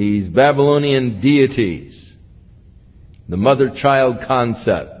 These Babylonian deities. The mother-child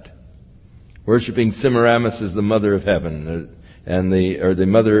concept. Worshipping Semiramis as the Mother of Heaven. And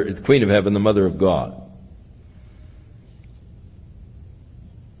the Queen of Heaven, the Mother of God.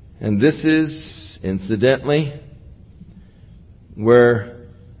 And this is, incidentally, where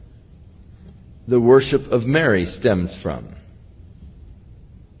the worship of Mary stems from.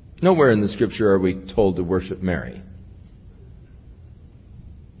 Nowhere in the Scripture are we told to worship Mary.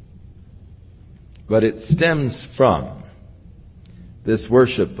 But it stems from this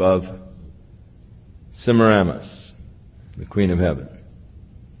worship of Semiramis. the Queen of Heaven.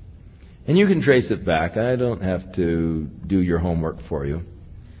 And you can trace it back. I don't have to do your homework for you.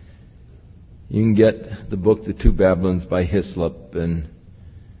 You can get the book The Two Babylons by Hislop, and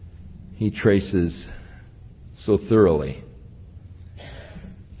he traces so thoroughly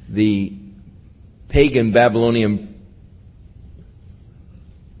the pagan Babylonian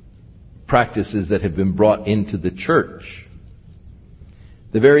practices that have been brought into the church.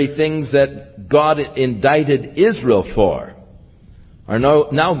 The very things that God indicted Israel for are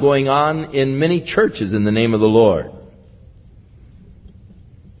now going on in many churches in the name of the Lord.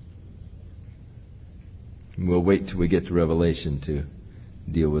 We'll wait till we get to Revelation to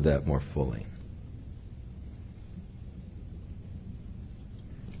deal with that more fully.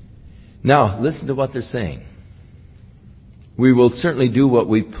 Now, listen to what they're saying. We will certainly do what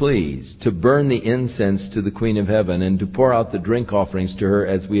we please to burn the incense to the Queen of Heaven and to pour out the drink offerings to her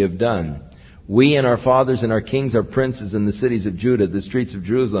as we have done. We and our fathers and our kings, our princes in the cities of Judah, the streets of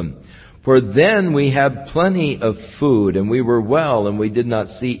Jerusalem. For then we had plenty of food, and we were well, and we did not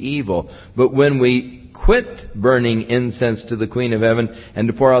see evil. But when we quit burning incense to the Queen of Heaven and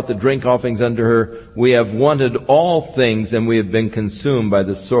to pour out the drink offerings unto her, we have wanted all things, and we have been consumed by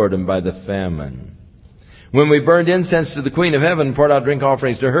the sword and by the famine. When we burned incense to the Queen of Heaven and poured out drink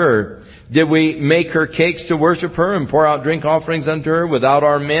offerings to her, did we make her cakes to worship her and pour out drink offerings unto her without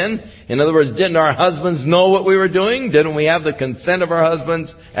our men? In other words, didn't our husbands know what we were doing? Didn't we have the consent of our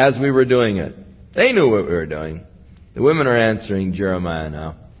husbands as we were doing it? They knew what we were doing. The women are answering Jeremiah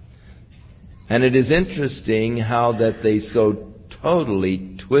now. And it is interesting how that they so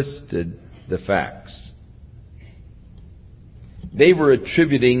totally twisted the facts. They were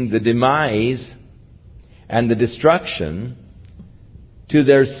attributing the demise and the destruction to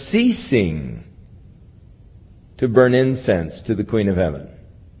their ceasing to burn incense to the Queen of Heaven.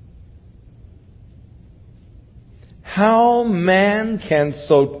 How man can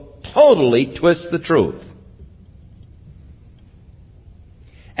so totally twist the truth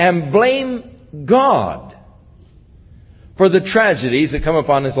and blame God for the tragedies that come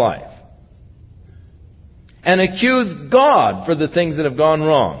upon his life and accuse God for the things that have gone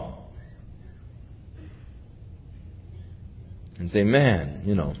wrong. And say, man,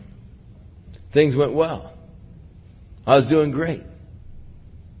 things went well. I was doing great.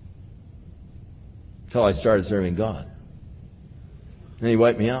 Until I started serving God. And He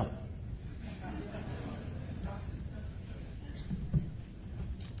wiped me out.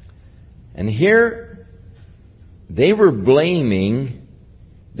 And here, they were blaming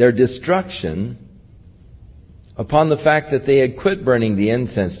their destruction upon the fact that they had quit burning the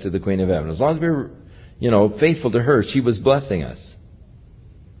incense to the Queen of Heaven. As long as we were faithful to her, she was blessing us.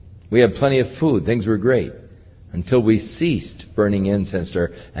 We had plenty of food. Things were great. Until we ceased burning incense to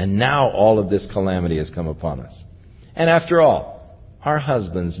her. And now all of this calamity has come upon us. And after all, our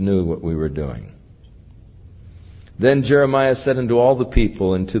husbands knew what we were doing. Then Jeremiah said unto all the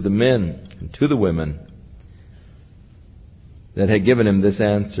people and to the men and to the women that had given him this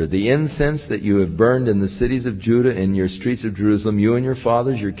answer, the incense that you have burned in the cities of Judah, in your streets of Jerusalem, you and your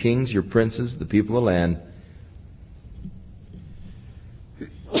fathers, your kings, your princes, the people of the land,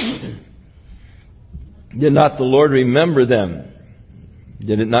 did not the Lord remember them?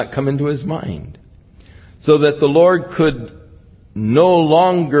 Did it not come into his mind? So that the Lord could no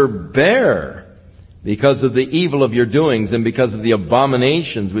longer bear because of the evil of your doings and because of the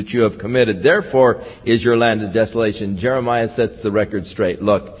abominations which you have committed. Therefore is your land a desolation. Jeremiah sets the record straight.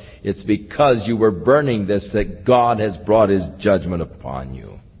 Look, it's because you were burning this that God has brought His judgment upon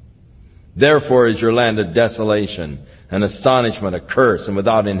you. Therefore is your land a desolation, an astonishment, a curse, and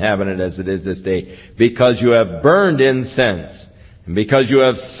without inhabitant as it is this day. Because you have burned incense, and because you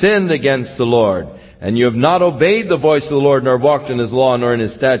have sinned against the Lord, and you have not obeyed the voice of the Lord, nor walked in His law, nor in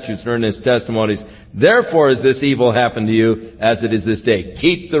His statutes, nor in His testimonies. Therefore is this evil happened to you as it is this day.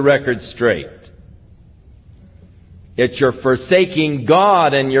 Keep the record straight. It's your forsaking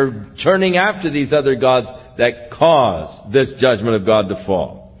God and your turning after these other gods that caused this judgment of God to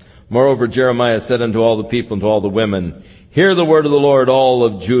fall. Moreover, Jeremiah said unto all the people and to all the women, hear the word of the Lord, all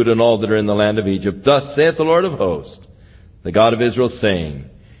of Judah and all that are in the land of Egypt. Thus saith the Lord of hosts, the God of Israel, saying,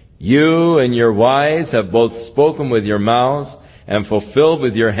 you and your wives have both spoken with your mouths and fulfilled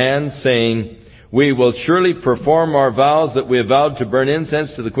with your hands, saying, we will surely perform our vows that we have vowed to burn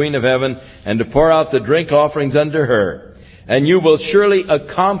incense to the Queen of Heaven and to pour out the drink offerings unto her. And you will surely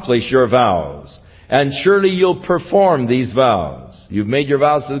accomplish your vows. And surely you'll perform these vows. You've made your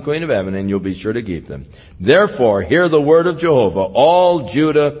vows to the Queen of Heaven and you'll be sure to keep them. Therefore, hear the word of Jehovah, all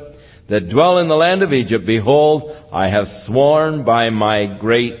Judah that dwell in the land of Egypt. Behold, I have sworn by my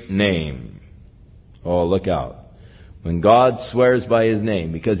great name. Oh, look out. when God swears by His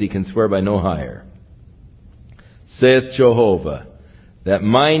name, because He can swear by no higher. Saith Jehovah, that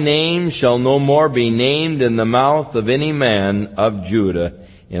my name shall no more be named in the mouth of any man of Judah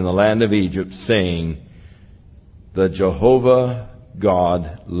in the land of Egypt, saying, the Jehovah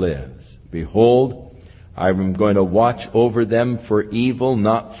God lives. Behold, I am going to watch over them for evil,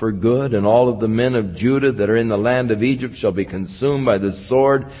 not for good, and all of the men of Judah that are in the land of Egypt shall be consumed by the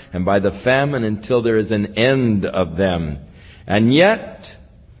sword and by the famine until there is an end of them. And yet,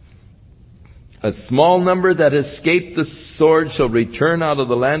 a small number that escaped the sword shall return out of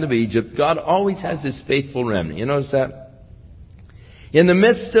the land of Egypt. God always has His faithful remnant. You notice that? In the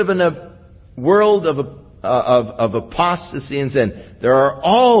midst of a world of apostasy and sin, there are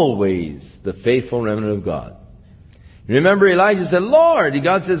always the faithful remnant of God. Remember, Elijah said, Lord,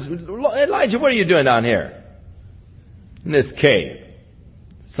 God says, Elijah, what are you doing down here? In this cave,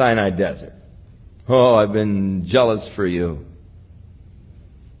 Sinai desert. Oh, I've been jealous for you.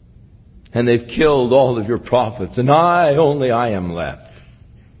 And they've killed all of your prophets, and only I am left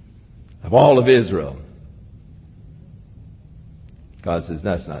of all of Israel. God says,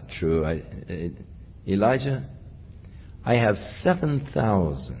 that's not true. Elijah, I have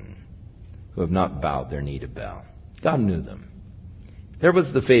 7,000 who have not bowed their knee to Baal. God knew them. There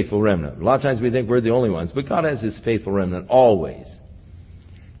was the faithful remnant. A lot of times we think we're the only ones, but God has His faithful remnant always.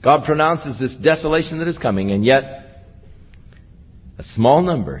 God pronounces this desolation that is coming, and yet a small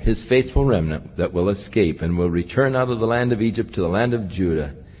number, His faithful remnant, that will escape and will return out of the land of Egypt to the land of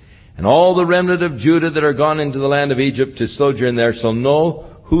Judah. And all the remnant of Judah that are gone into the land of Egypt to sojourn there shall know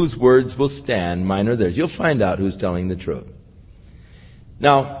whose words will stand, mine or theirs. You'll find out who's telling the truth.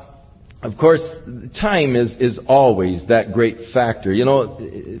 Now, of course, time is always that great factor. You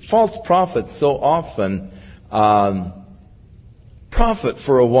know, false prophets so often prophet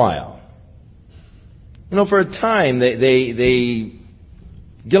for a while. You know, for a time they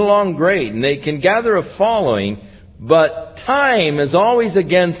get along great and they can gather a following, but time is always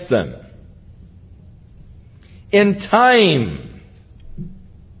against them. In time,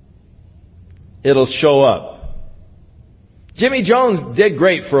 it'll show up. Jimmy Jones did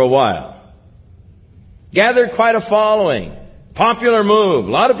great for a while. Gathered quite a following. Popular move.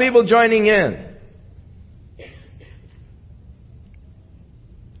 A lot of people joining in.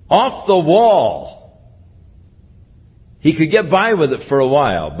 Off the wall. He could get by with it for a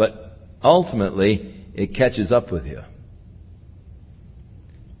while, but ultimately it catches up with you.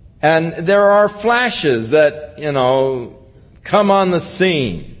 And there are flashes that, come on the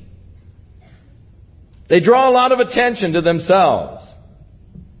scene. They draw a lot of attention to themselves.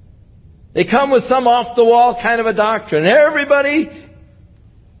 They come with some off-the-wall kind of a doctrine. Everybody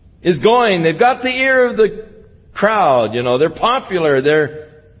is going. They've got the ear of the crowd. They're popular. They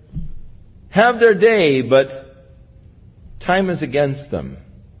have their day, but time is against them.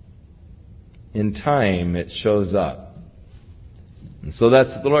 In time, it shows up. And so that's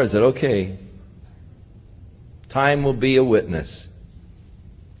what the Lord said. Okay, time will be a witness.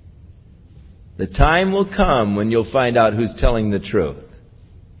 The time will come when you'll find out who's telling the truth.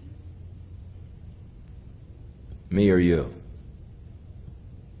 Me or you.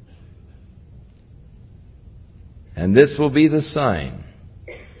 And this will be the sign.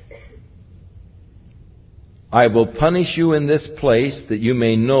 I will punish you in this place, that you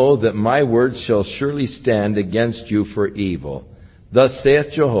may know that my words shall surely stand against you for evil. Thus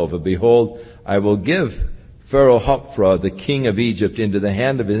saith Jehovah, behold, I will give Pharaoh Hophra, the king of Egypt, into the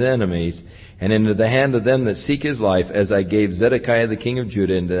hand of his enemies, and into the hand of them that seek his life, as I gave Zedekiah the king of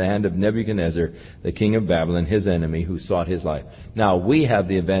Judah into the hand of Nebuchadnezzar, the king of Babylon, his enemy, who sought his life. Now, we have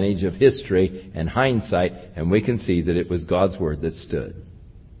the advantage of history and hindsight, and we can see that it was God's word that stood.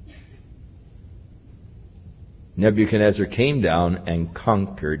 Nebuchadnezzar came down and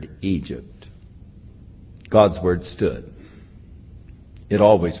conquered Egypt. God's word stood. It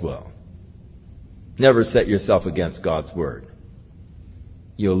always will. Never set yourself against God's word.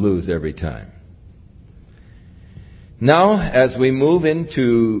 You'll lose every time. Now, as we move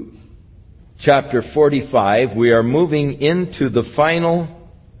into chapter 45, we are moving into the final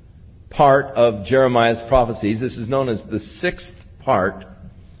part of Jeremiah's prophecies. This is known as the sixth part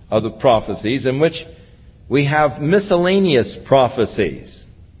of the prophecies, in which we have miscellaneous prophecies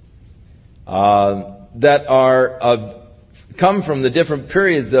that come from the different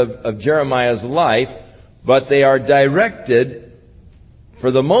periods of Jeremiah's life, but they are directed,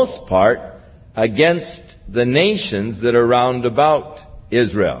 for the most part, against the nations that are round about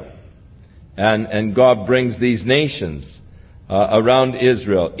Israel. And God brings these nations around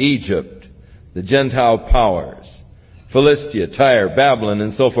Israel, Egypt, the Gentile powers, Philistia, Tyre, Babylon,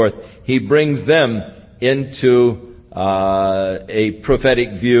 and so forth. He brings them into a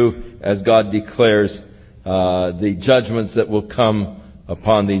prophetic view as God declares the judgments that will come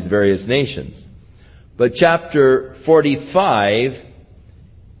upon these various nations. But chapter 45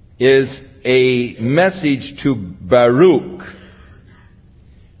 is a message to Baruch,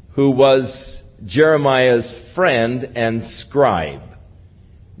 who was Jeremiah's friend and scribe.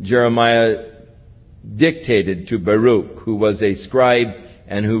 Jeremiah dictated to Baruch, who was a scribe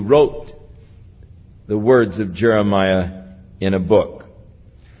and who wrote the words of Jeremiah in a book.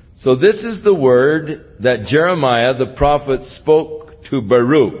 So this is the word that Jeremiah the prophet spoke to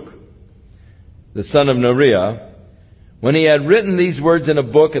Baruch, the son of Neriah, when he had written these words in a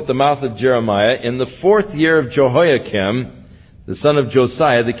book at the mouth of Jeremiah in the 4th year of Jehoiakim, the son of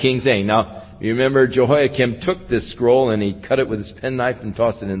Josiah, the king's reign. Now, you remember Jehoiakim took this scroll and he cut it with his penknife and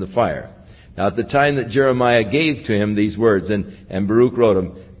tossed it in the fire. Now, at the time that Jeremiah gave to him these words, and Baruch wrote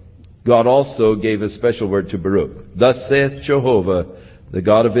them, God also gave a special word to Baruch. Thus saith Jehovah, the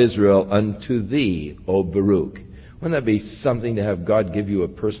God of Israel, unto thee, O Baruch. Wouldn't that be something to have God give you a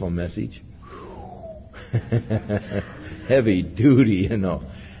personal message? Heavy duty, you know.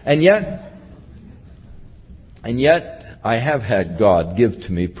 And yet, I have had God give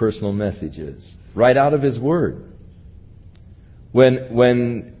to me personal messages right out of His Word.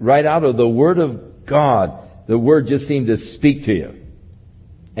 When right out of the Word of God, the Word just seemed to speak to you.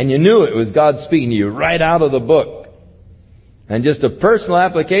 And you knew it was God speaking to you right out of the book. And just a personal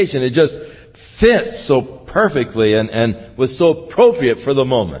application, it just fits so perfectly and was so appropriate for the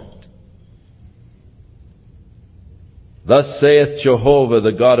moment. Thus saith Jehovah,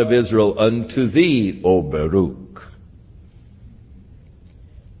 the God of Israel, unto thee, O Baruch.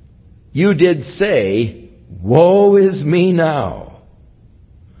 You did say, woe is me now,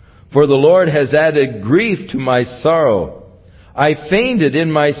 for the Lord has added grief to my sorrow. I fainted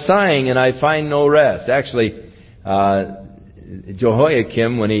in my sighing, and I find no rest. Actually,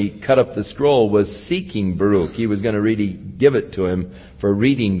 Jehoiakim, when he cut up the scroll, was seeking Baruch. He was going to really give it to him for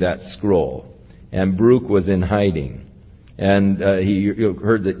reading that scroll. And Baruch was in hiding. And he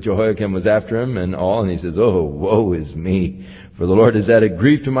heard that Jehoiakim was after him and all, and he says, oh, woe is me, for the Lord has added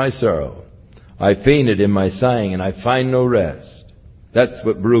grief to my sorrow. I fainted in my sighing, and I find no rest. That's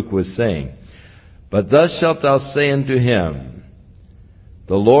what Baruch was saying. But thus shalt thou say unto him,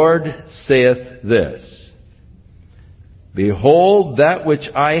 the Lord saith this, behold, that which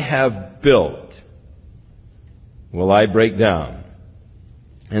I have built will I break down,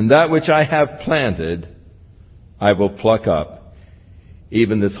 and that which I have planted I will pluck up,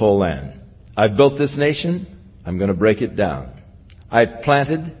 even this whole land. I've built this nation, I'm going to break it down. I've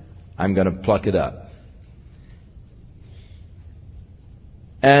planted, I'm going to pluck it up.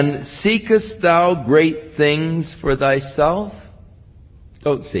 And seekest thou great things for thyself?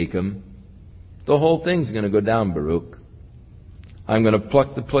 Don't seek them. The whole thing's going to go down, Baruch. I'm going to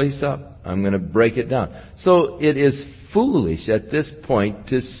pluck the place up. I'm going to break it down. So it is foolish at this point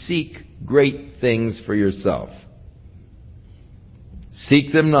to seek great things for yourself.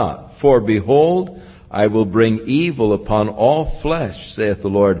 Seek them not. For behold, I will bring evil upon all flesh, saith the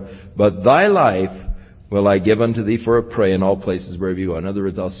Lord. But thy life will I give unto thee for a prey in all places wherever you go. In other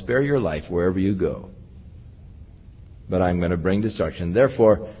words, I'll spare your life wherever you go. But I'm going to bring destruction.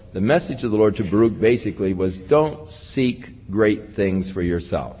 Therefore, the message of the Lord to Baruch basically was, don't seek great things for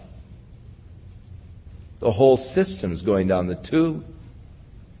yourself. The whole system's going down the tube.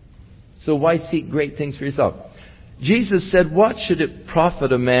 So why seek great things for yourself? Jesus said, what should it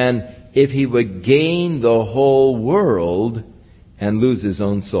profit a man if he would gain the whole world and lose his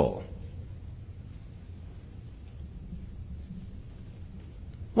own soul?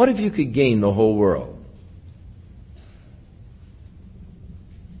 What if you could gain the whole world?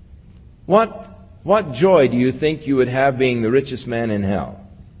 What joy do you think you would have being the richest man in hell?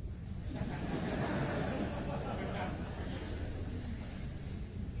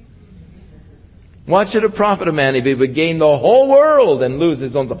 What should it profit a man if he would gain the whole world and lose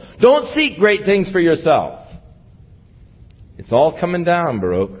his own soul? Don't seek great things for yourself. It's all coming down,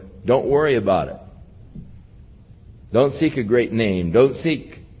 Baruch. Don't worry about it. Don't seek a great name. Don't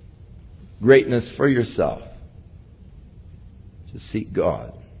seek greatness for yourself. Just seek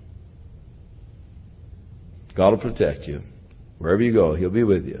God. God will protect you. Wherever you go, He'll be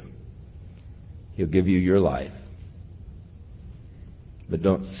with you. He'll give you your life. But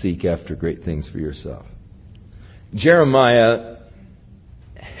don't seek after great things for yourself. Jeremiah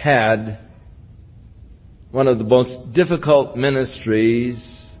had one of the most difficult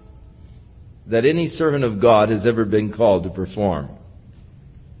ministries that any servant of God has ever been called to perform.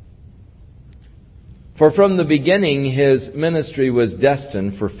 For from the beginning, his ministry was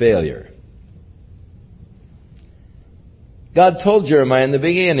destined for failure. God told Jeremiah in the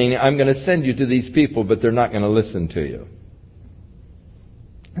beginning, I'm going to send you to these people, but they're not going to listen to you.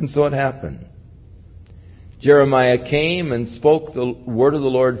 And so it happened. Jeremiah came and spoke the word of the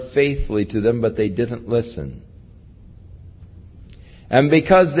Lord faithfully to them, but they didn't listen. And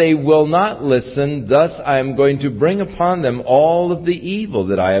because they will not listen, thus I am going to bring upon them all of the evil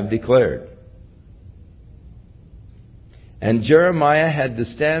that I have declared. And Jeremiah had to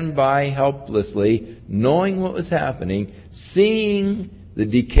stand by helplessly, knowing what was happening, seeing the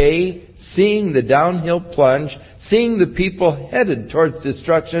decay, seeing the downhill plunge, seeing the people headed towards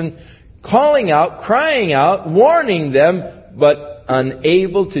destruction, calling out, crying out, warning them, but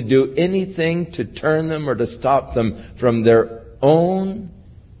unable to do anything to turn them or to stop them from their own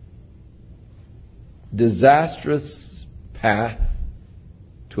disastrous path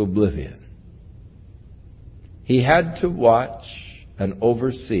to oblivion. He had to watch and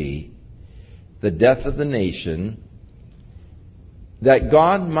oversee the death of the nation, that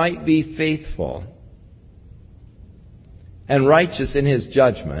God might be faithful and righteous in His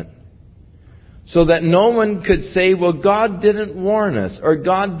judgment, so that no one could say, well, God didn't warn us, or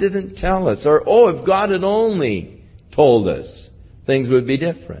God didn't tell us, or, oh, if God had only told us, things would be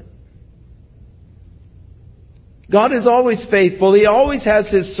different. God is always faithful. He always has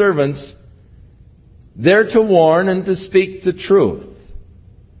His servants there to warn and to speak the truth.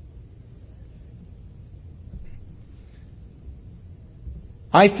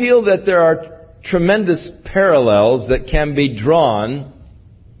 I feel that there are tremendous parallels that can be drawn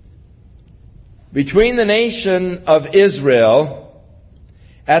between the nation of Israel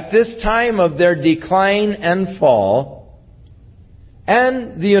at this time of their decline and fall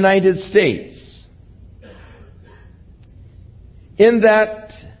and the United States. In that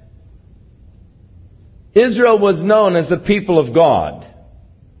Israel was known as the people of God.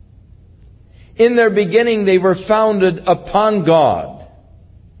 In their beginning, they were founded upon God.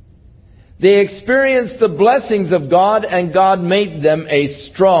 They experienced the blessings of God, and God made them a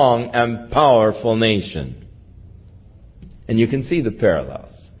strong and powerful nation. And you can see the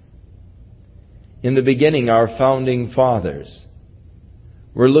parallels. In the beginning, our founding fathers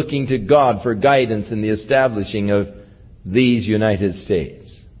were looking to God for guidance in the establishing of these United States.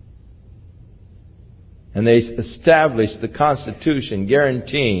 And they established the Constitution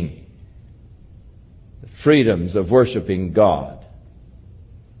guaranteeing the freedoms of worshiping God.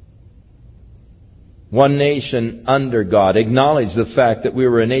 One nation under God. Acknowledged the fact that we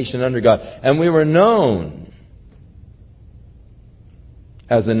were a nation under God. And we were known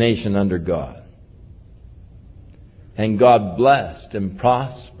as a nation under God. And God blessed and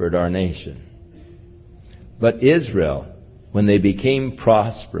prospered our nation. But Israel, when they became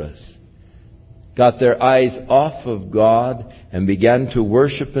prosperous, got their eyes off of God and began to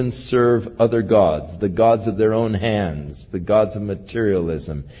worship and serve other gods, the gods of their own hands, the gods of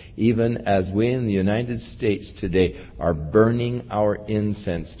materialism, even as we in the United States today are burning our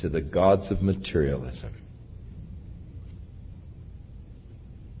incense to the gods of materialism.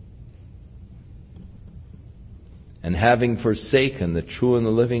 And having forsaken the true and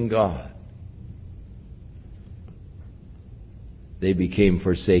the living God, they became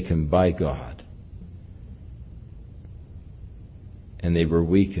forsaken by God. And they were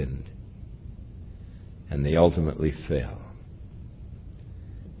weakened. And they ultimately fell.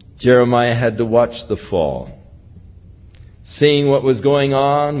 Jeremiah had to watch the fall. Seeing what was going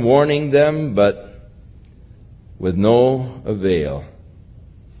on, warning them, but with no avail.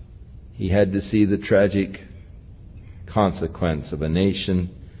 He had to see the tragic consequence of a nation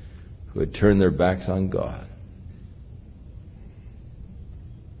who had turned their backs on God.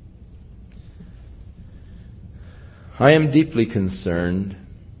 I am deeply concerned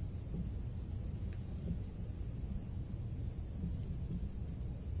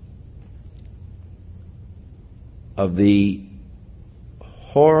of the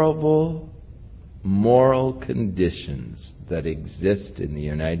horrible moral conditions that exist in the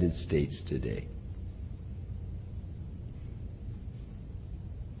United States today.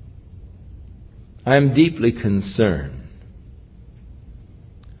 I am deeply concerned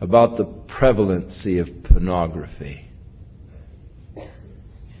about the prevalency of pornography,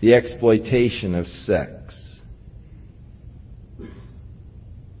 the exploitation of sex,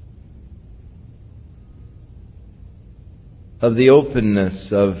 of the openness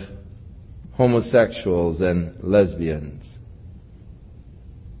of homosexuals and lesbians,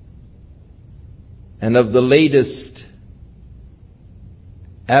 and of the latest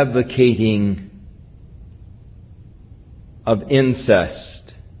advocating of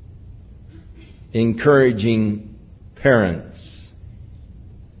incest, encouraging parents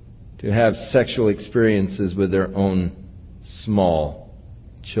to have sexual experiences with their own small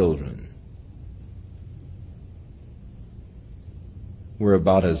children. We're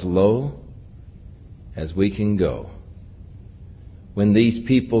about as low as we can go when these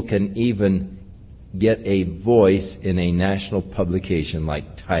people can even get a voice in a national publication like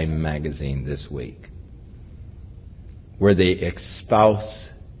Time magazine this week, where they espouse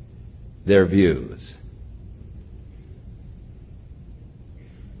their views.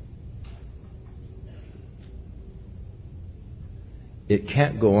 It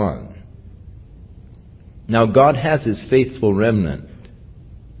can't go on. Now, God has His faithful remnant,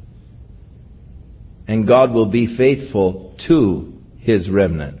 and God will be faithful to His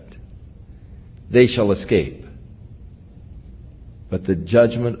remnant. They shall escape. But the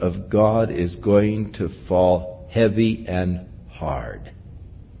judgment of God is going to fall heavy and hard.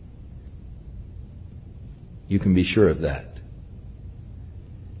 You can be sure of that.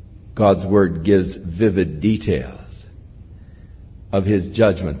 God's Word gives vivid details of His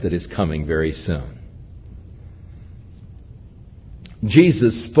judgment that is coming very soon.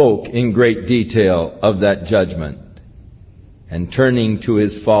 Jesus spoke in great detail of that judgment. And turning to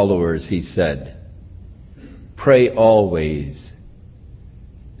His followers, He said, "Pray always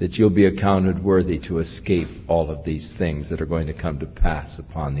that you'll be accounted worthy to escape all of these things that are going to come to pass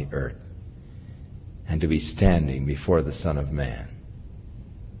upon the earth, and to be standing before the Son of Man."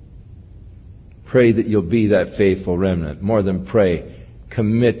 Pray that you'll be that faithful remnant. More than pray,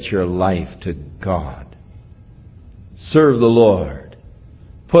 commit your life to God. Serve the Lord.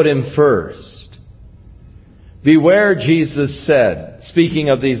 Put Him first. Beware, Jesus said, speaking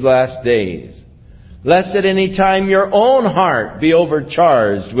of these last days, lest at any time your own heart be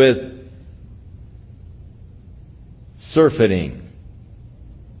overcharged with surfeiting,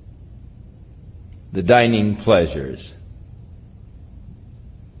 the dining pleasures,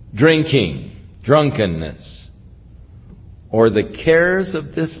 drinking, drunkenness, or the cares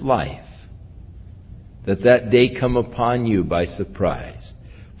of this life, that day come upon you by surprise.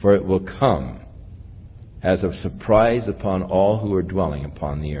 For it will come as a surprise upon all who are dwelling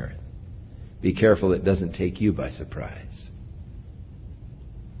upon the earth. Be careful it doesn't take you by surprise.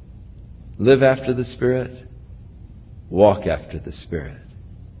 Live after the Spirit. Walk after the Spirit.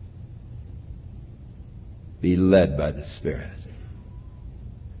 Be led by the Spirit.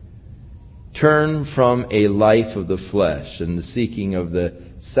 Turn from a life of the flesh and the seeking of the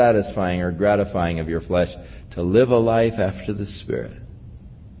satisfying or gratifying of your flesh to live a life after the Spirit.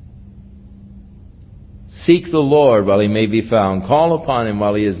 Seek the Lord while He may be found. Call upon Him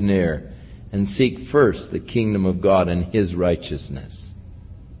while He is near. And seek first the kingdom of God and His righteousness.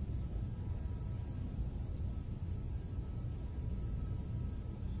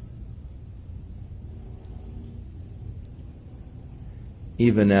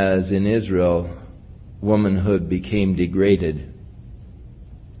 Even as in Israel, womanhood became degraded,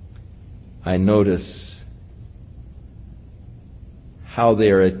 I notice how they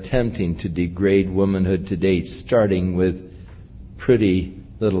are attempting to degrade womanhood today, starting with pretty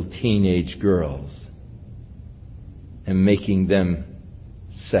little teenage girls and making them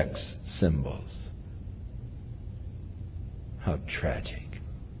sex symbols. How tragic.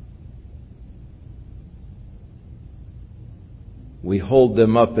 We hold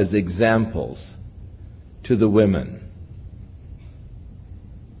them up as examples to the women.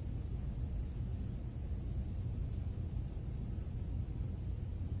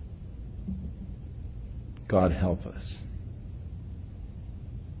 God help us.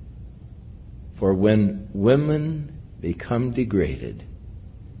 For when women become degraded,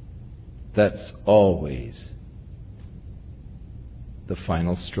 that's always the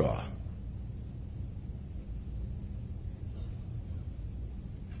final straw.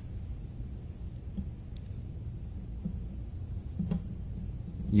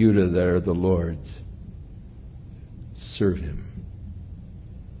 You that are the Lord's, serve Him.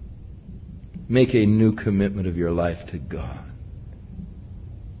 Make a new commitment of your life to God.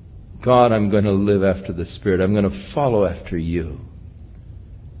 God, I'm going to live after the Spirit. I'm going to follow after You.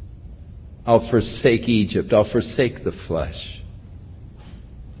 I'll forsake Egypt. I'll forsake the flesh.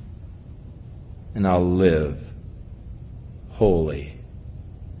 And I'll live wholly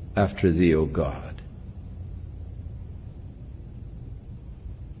after Thee, O God.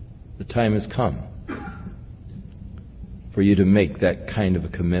 The time has come for you to make that kind of a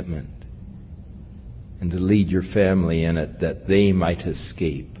commitment and to lead your family in it, that they might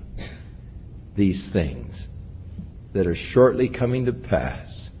escape these things that are shortly coming to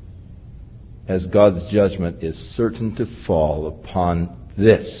pass, as God's judgment is certain to fall upon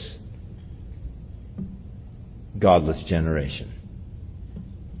this godless generation.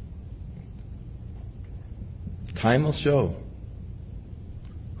 Time will show.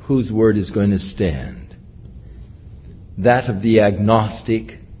 whose word is going to stand? That of the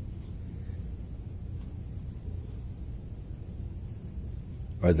agnostic,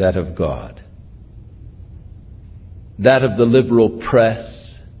 or that of God? That of the liberal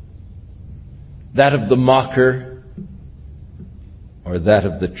press? That of the mocker? Or that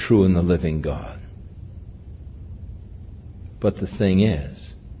of the true and the living God? But the thing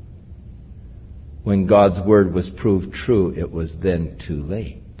is, when God's word was proved true, it was then too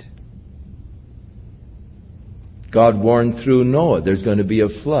late. God warned through Noah, there's going to be a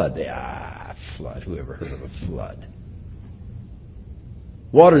flood. Flood. Who ever heard of a flood?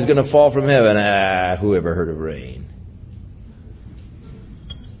 Water's going to fall from heaven. Who ever heard of rain?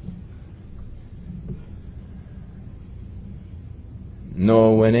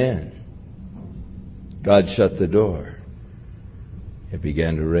 Noah went in. God shut the door. It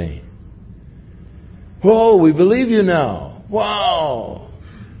began to rain. Whoa, we believe you now. Wow.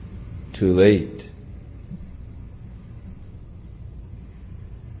 Too late.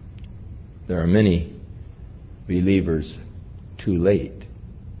 There are many believers too late.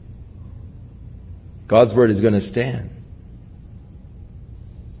 God's word is going to stand.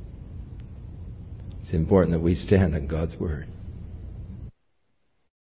 It's important that we stand on God's word.